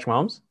 Patrick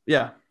Mahomes?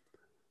 Yeah.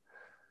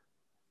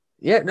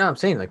 Yeah, no, I'm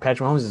saying like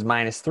Patrick Mahomes is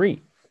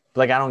 -3.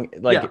 Like I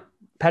don't like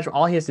Patrick.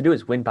 All he has to do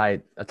is win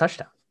by a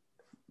touchdown.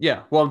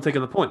 Yeah, well, I'm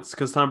taking the points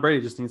because Tom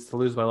Brady just needs to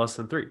lose by less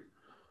than 3.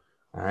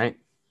 All right.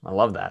 I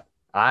love that.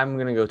 I'm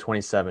going to go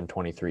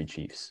 27-23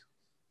 Chiefs.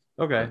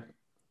 Okay.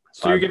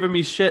 So you're giving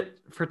me shit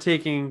for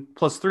taking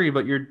plus 3,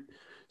 but you're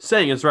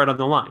saying it's right on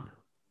the line.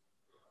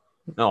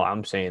 No,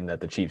 I'm saying that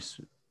the Chiefs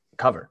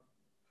cover.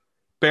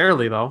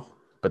 Barely, though.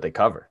 But they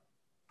cover.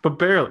 But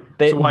barely.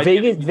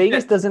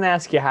 Vegas doesn't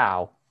ask you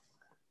how.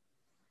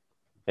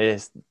 They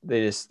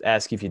just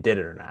ask you if you did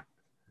it or not.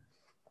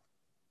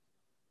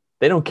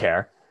 They don't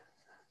care.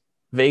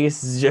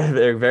 Vegas is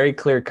they're very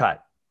clear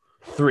cut.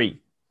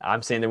 3.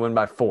 I'm saying they win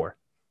by 4.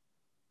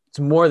 It's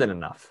more than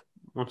enough.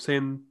 I'm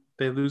saying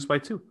they lose by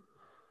 2.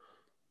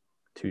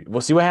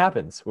 We'll see what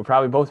happens. We're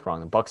probably both wrong.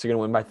 The Bucks are going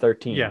to win by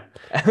 13. Yeah,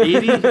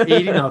 80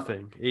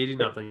 nothing. 80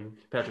 nothing.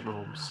 Patrick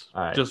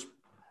Mahomes just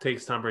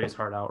takes Tom Brady's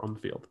heart out on the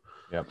field.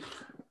 Yep.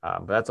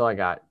 But that's all I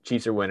got.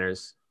 Chiefs are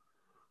winners.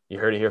 You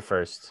heard it here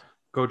first.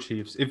 Go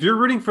Chiefs. If you're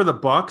rooting for the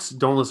Bucks,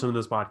 don't listen to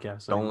this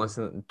podcast. Don't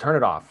listen. Turn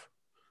it off.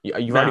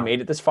 You've already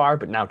made it this far,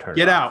 but now turn it off.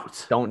 Get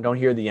out. Don't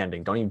hear the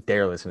ending. Don't even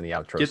dare listen to the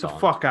outro song. Get the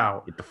fuck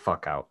out. Get the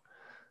fuck out.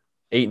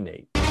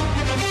 8-8.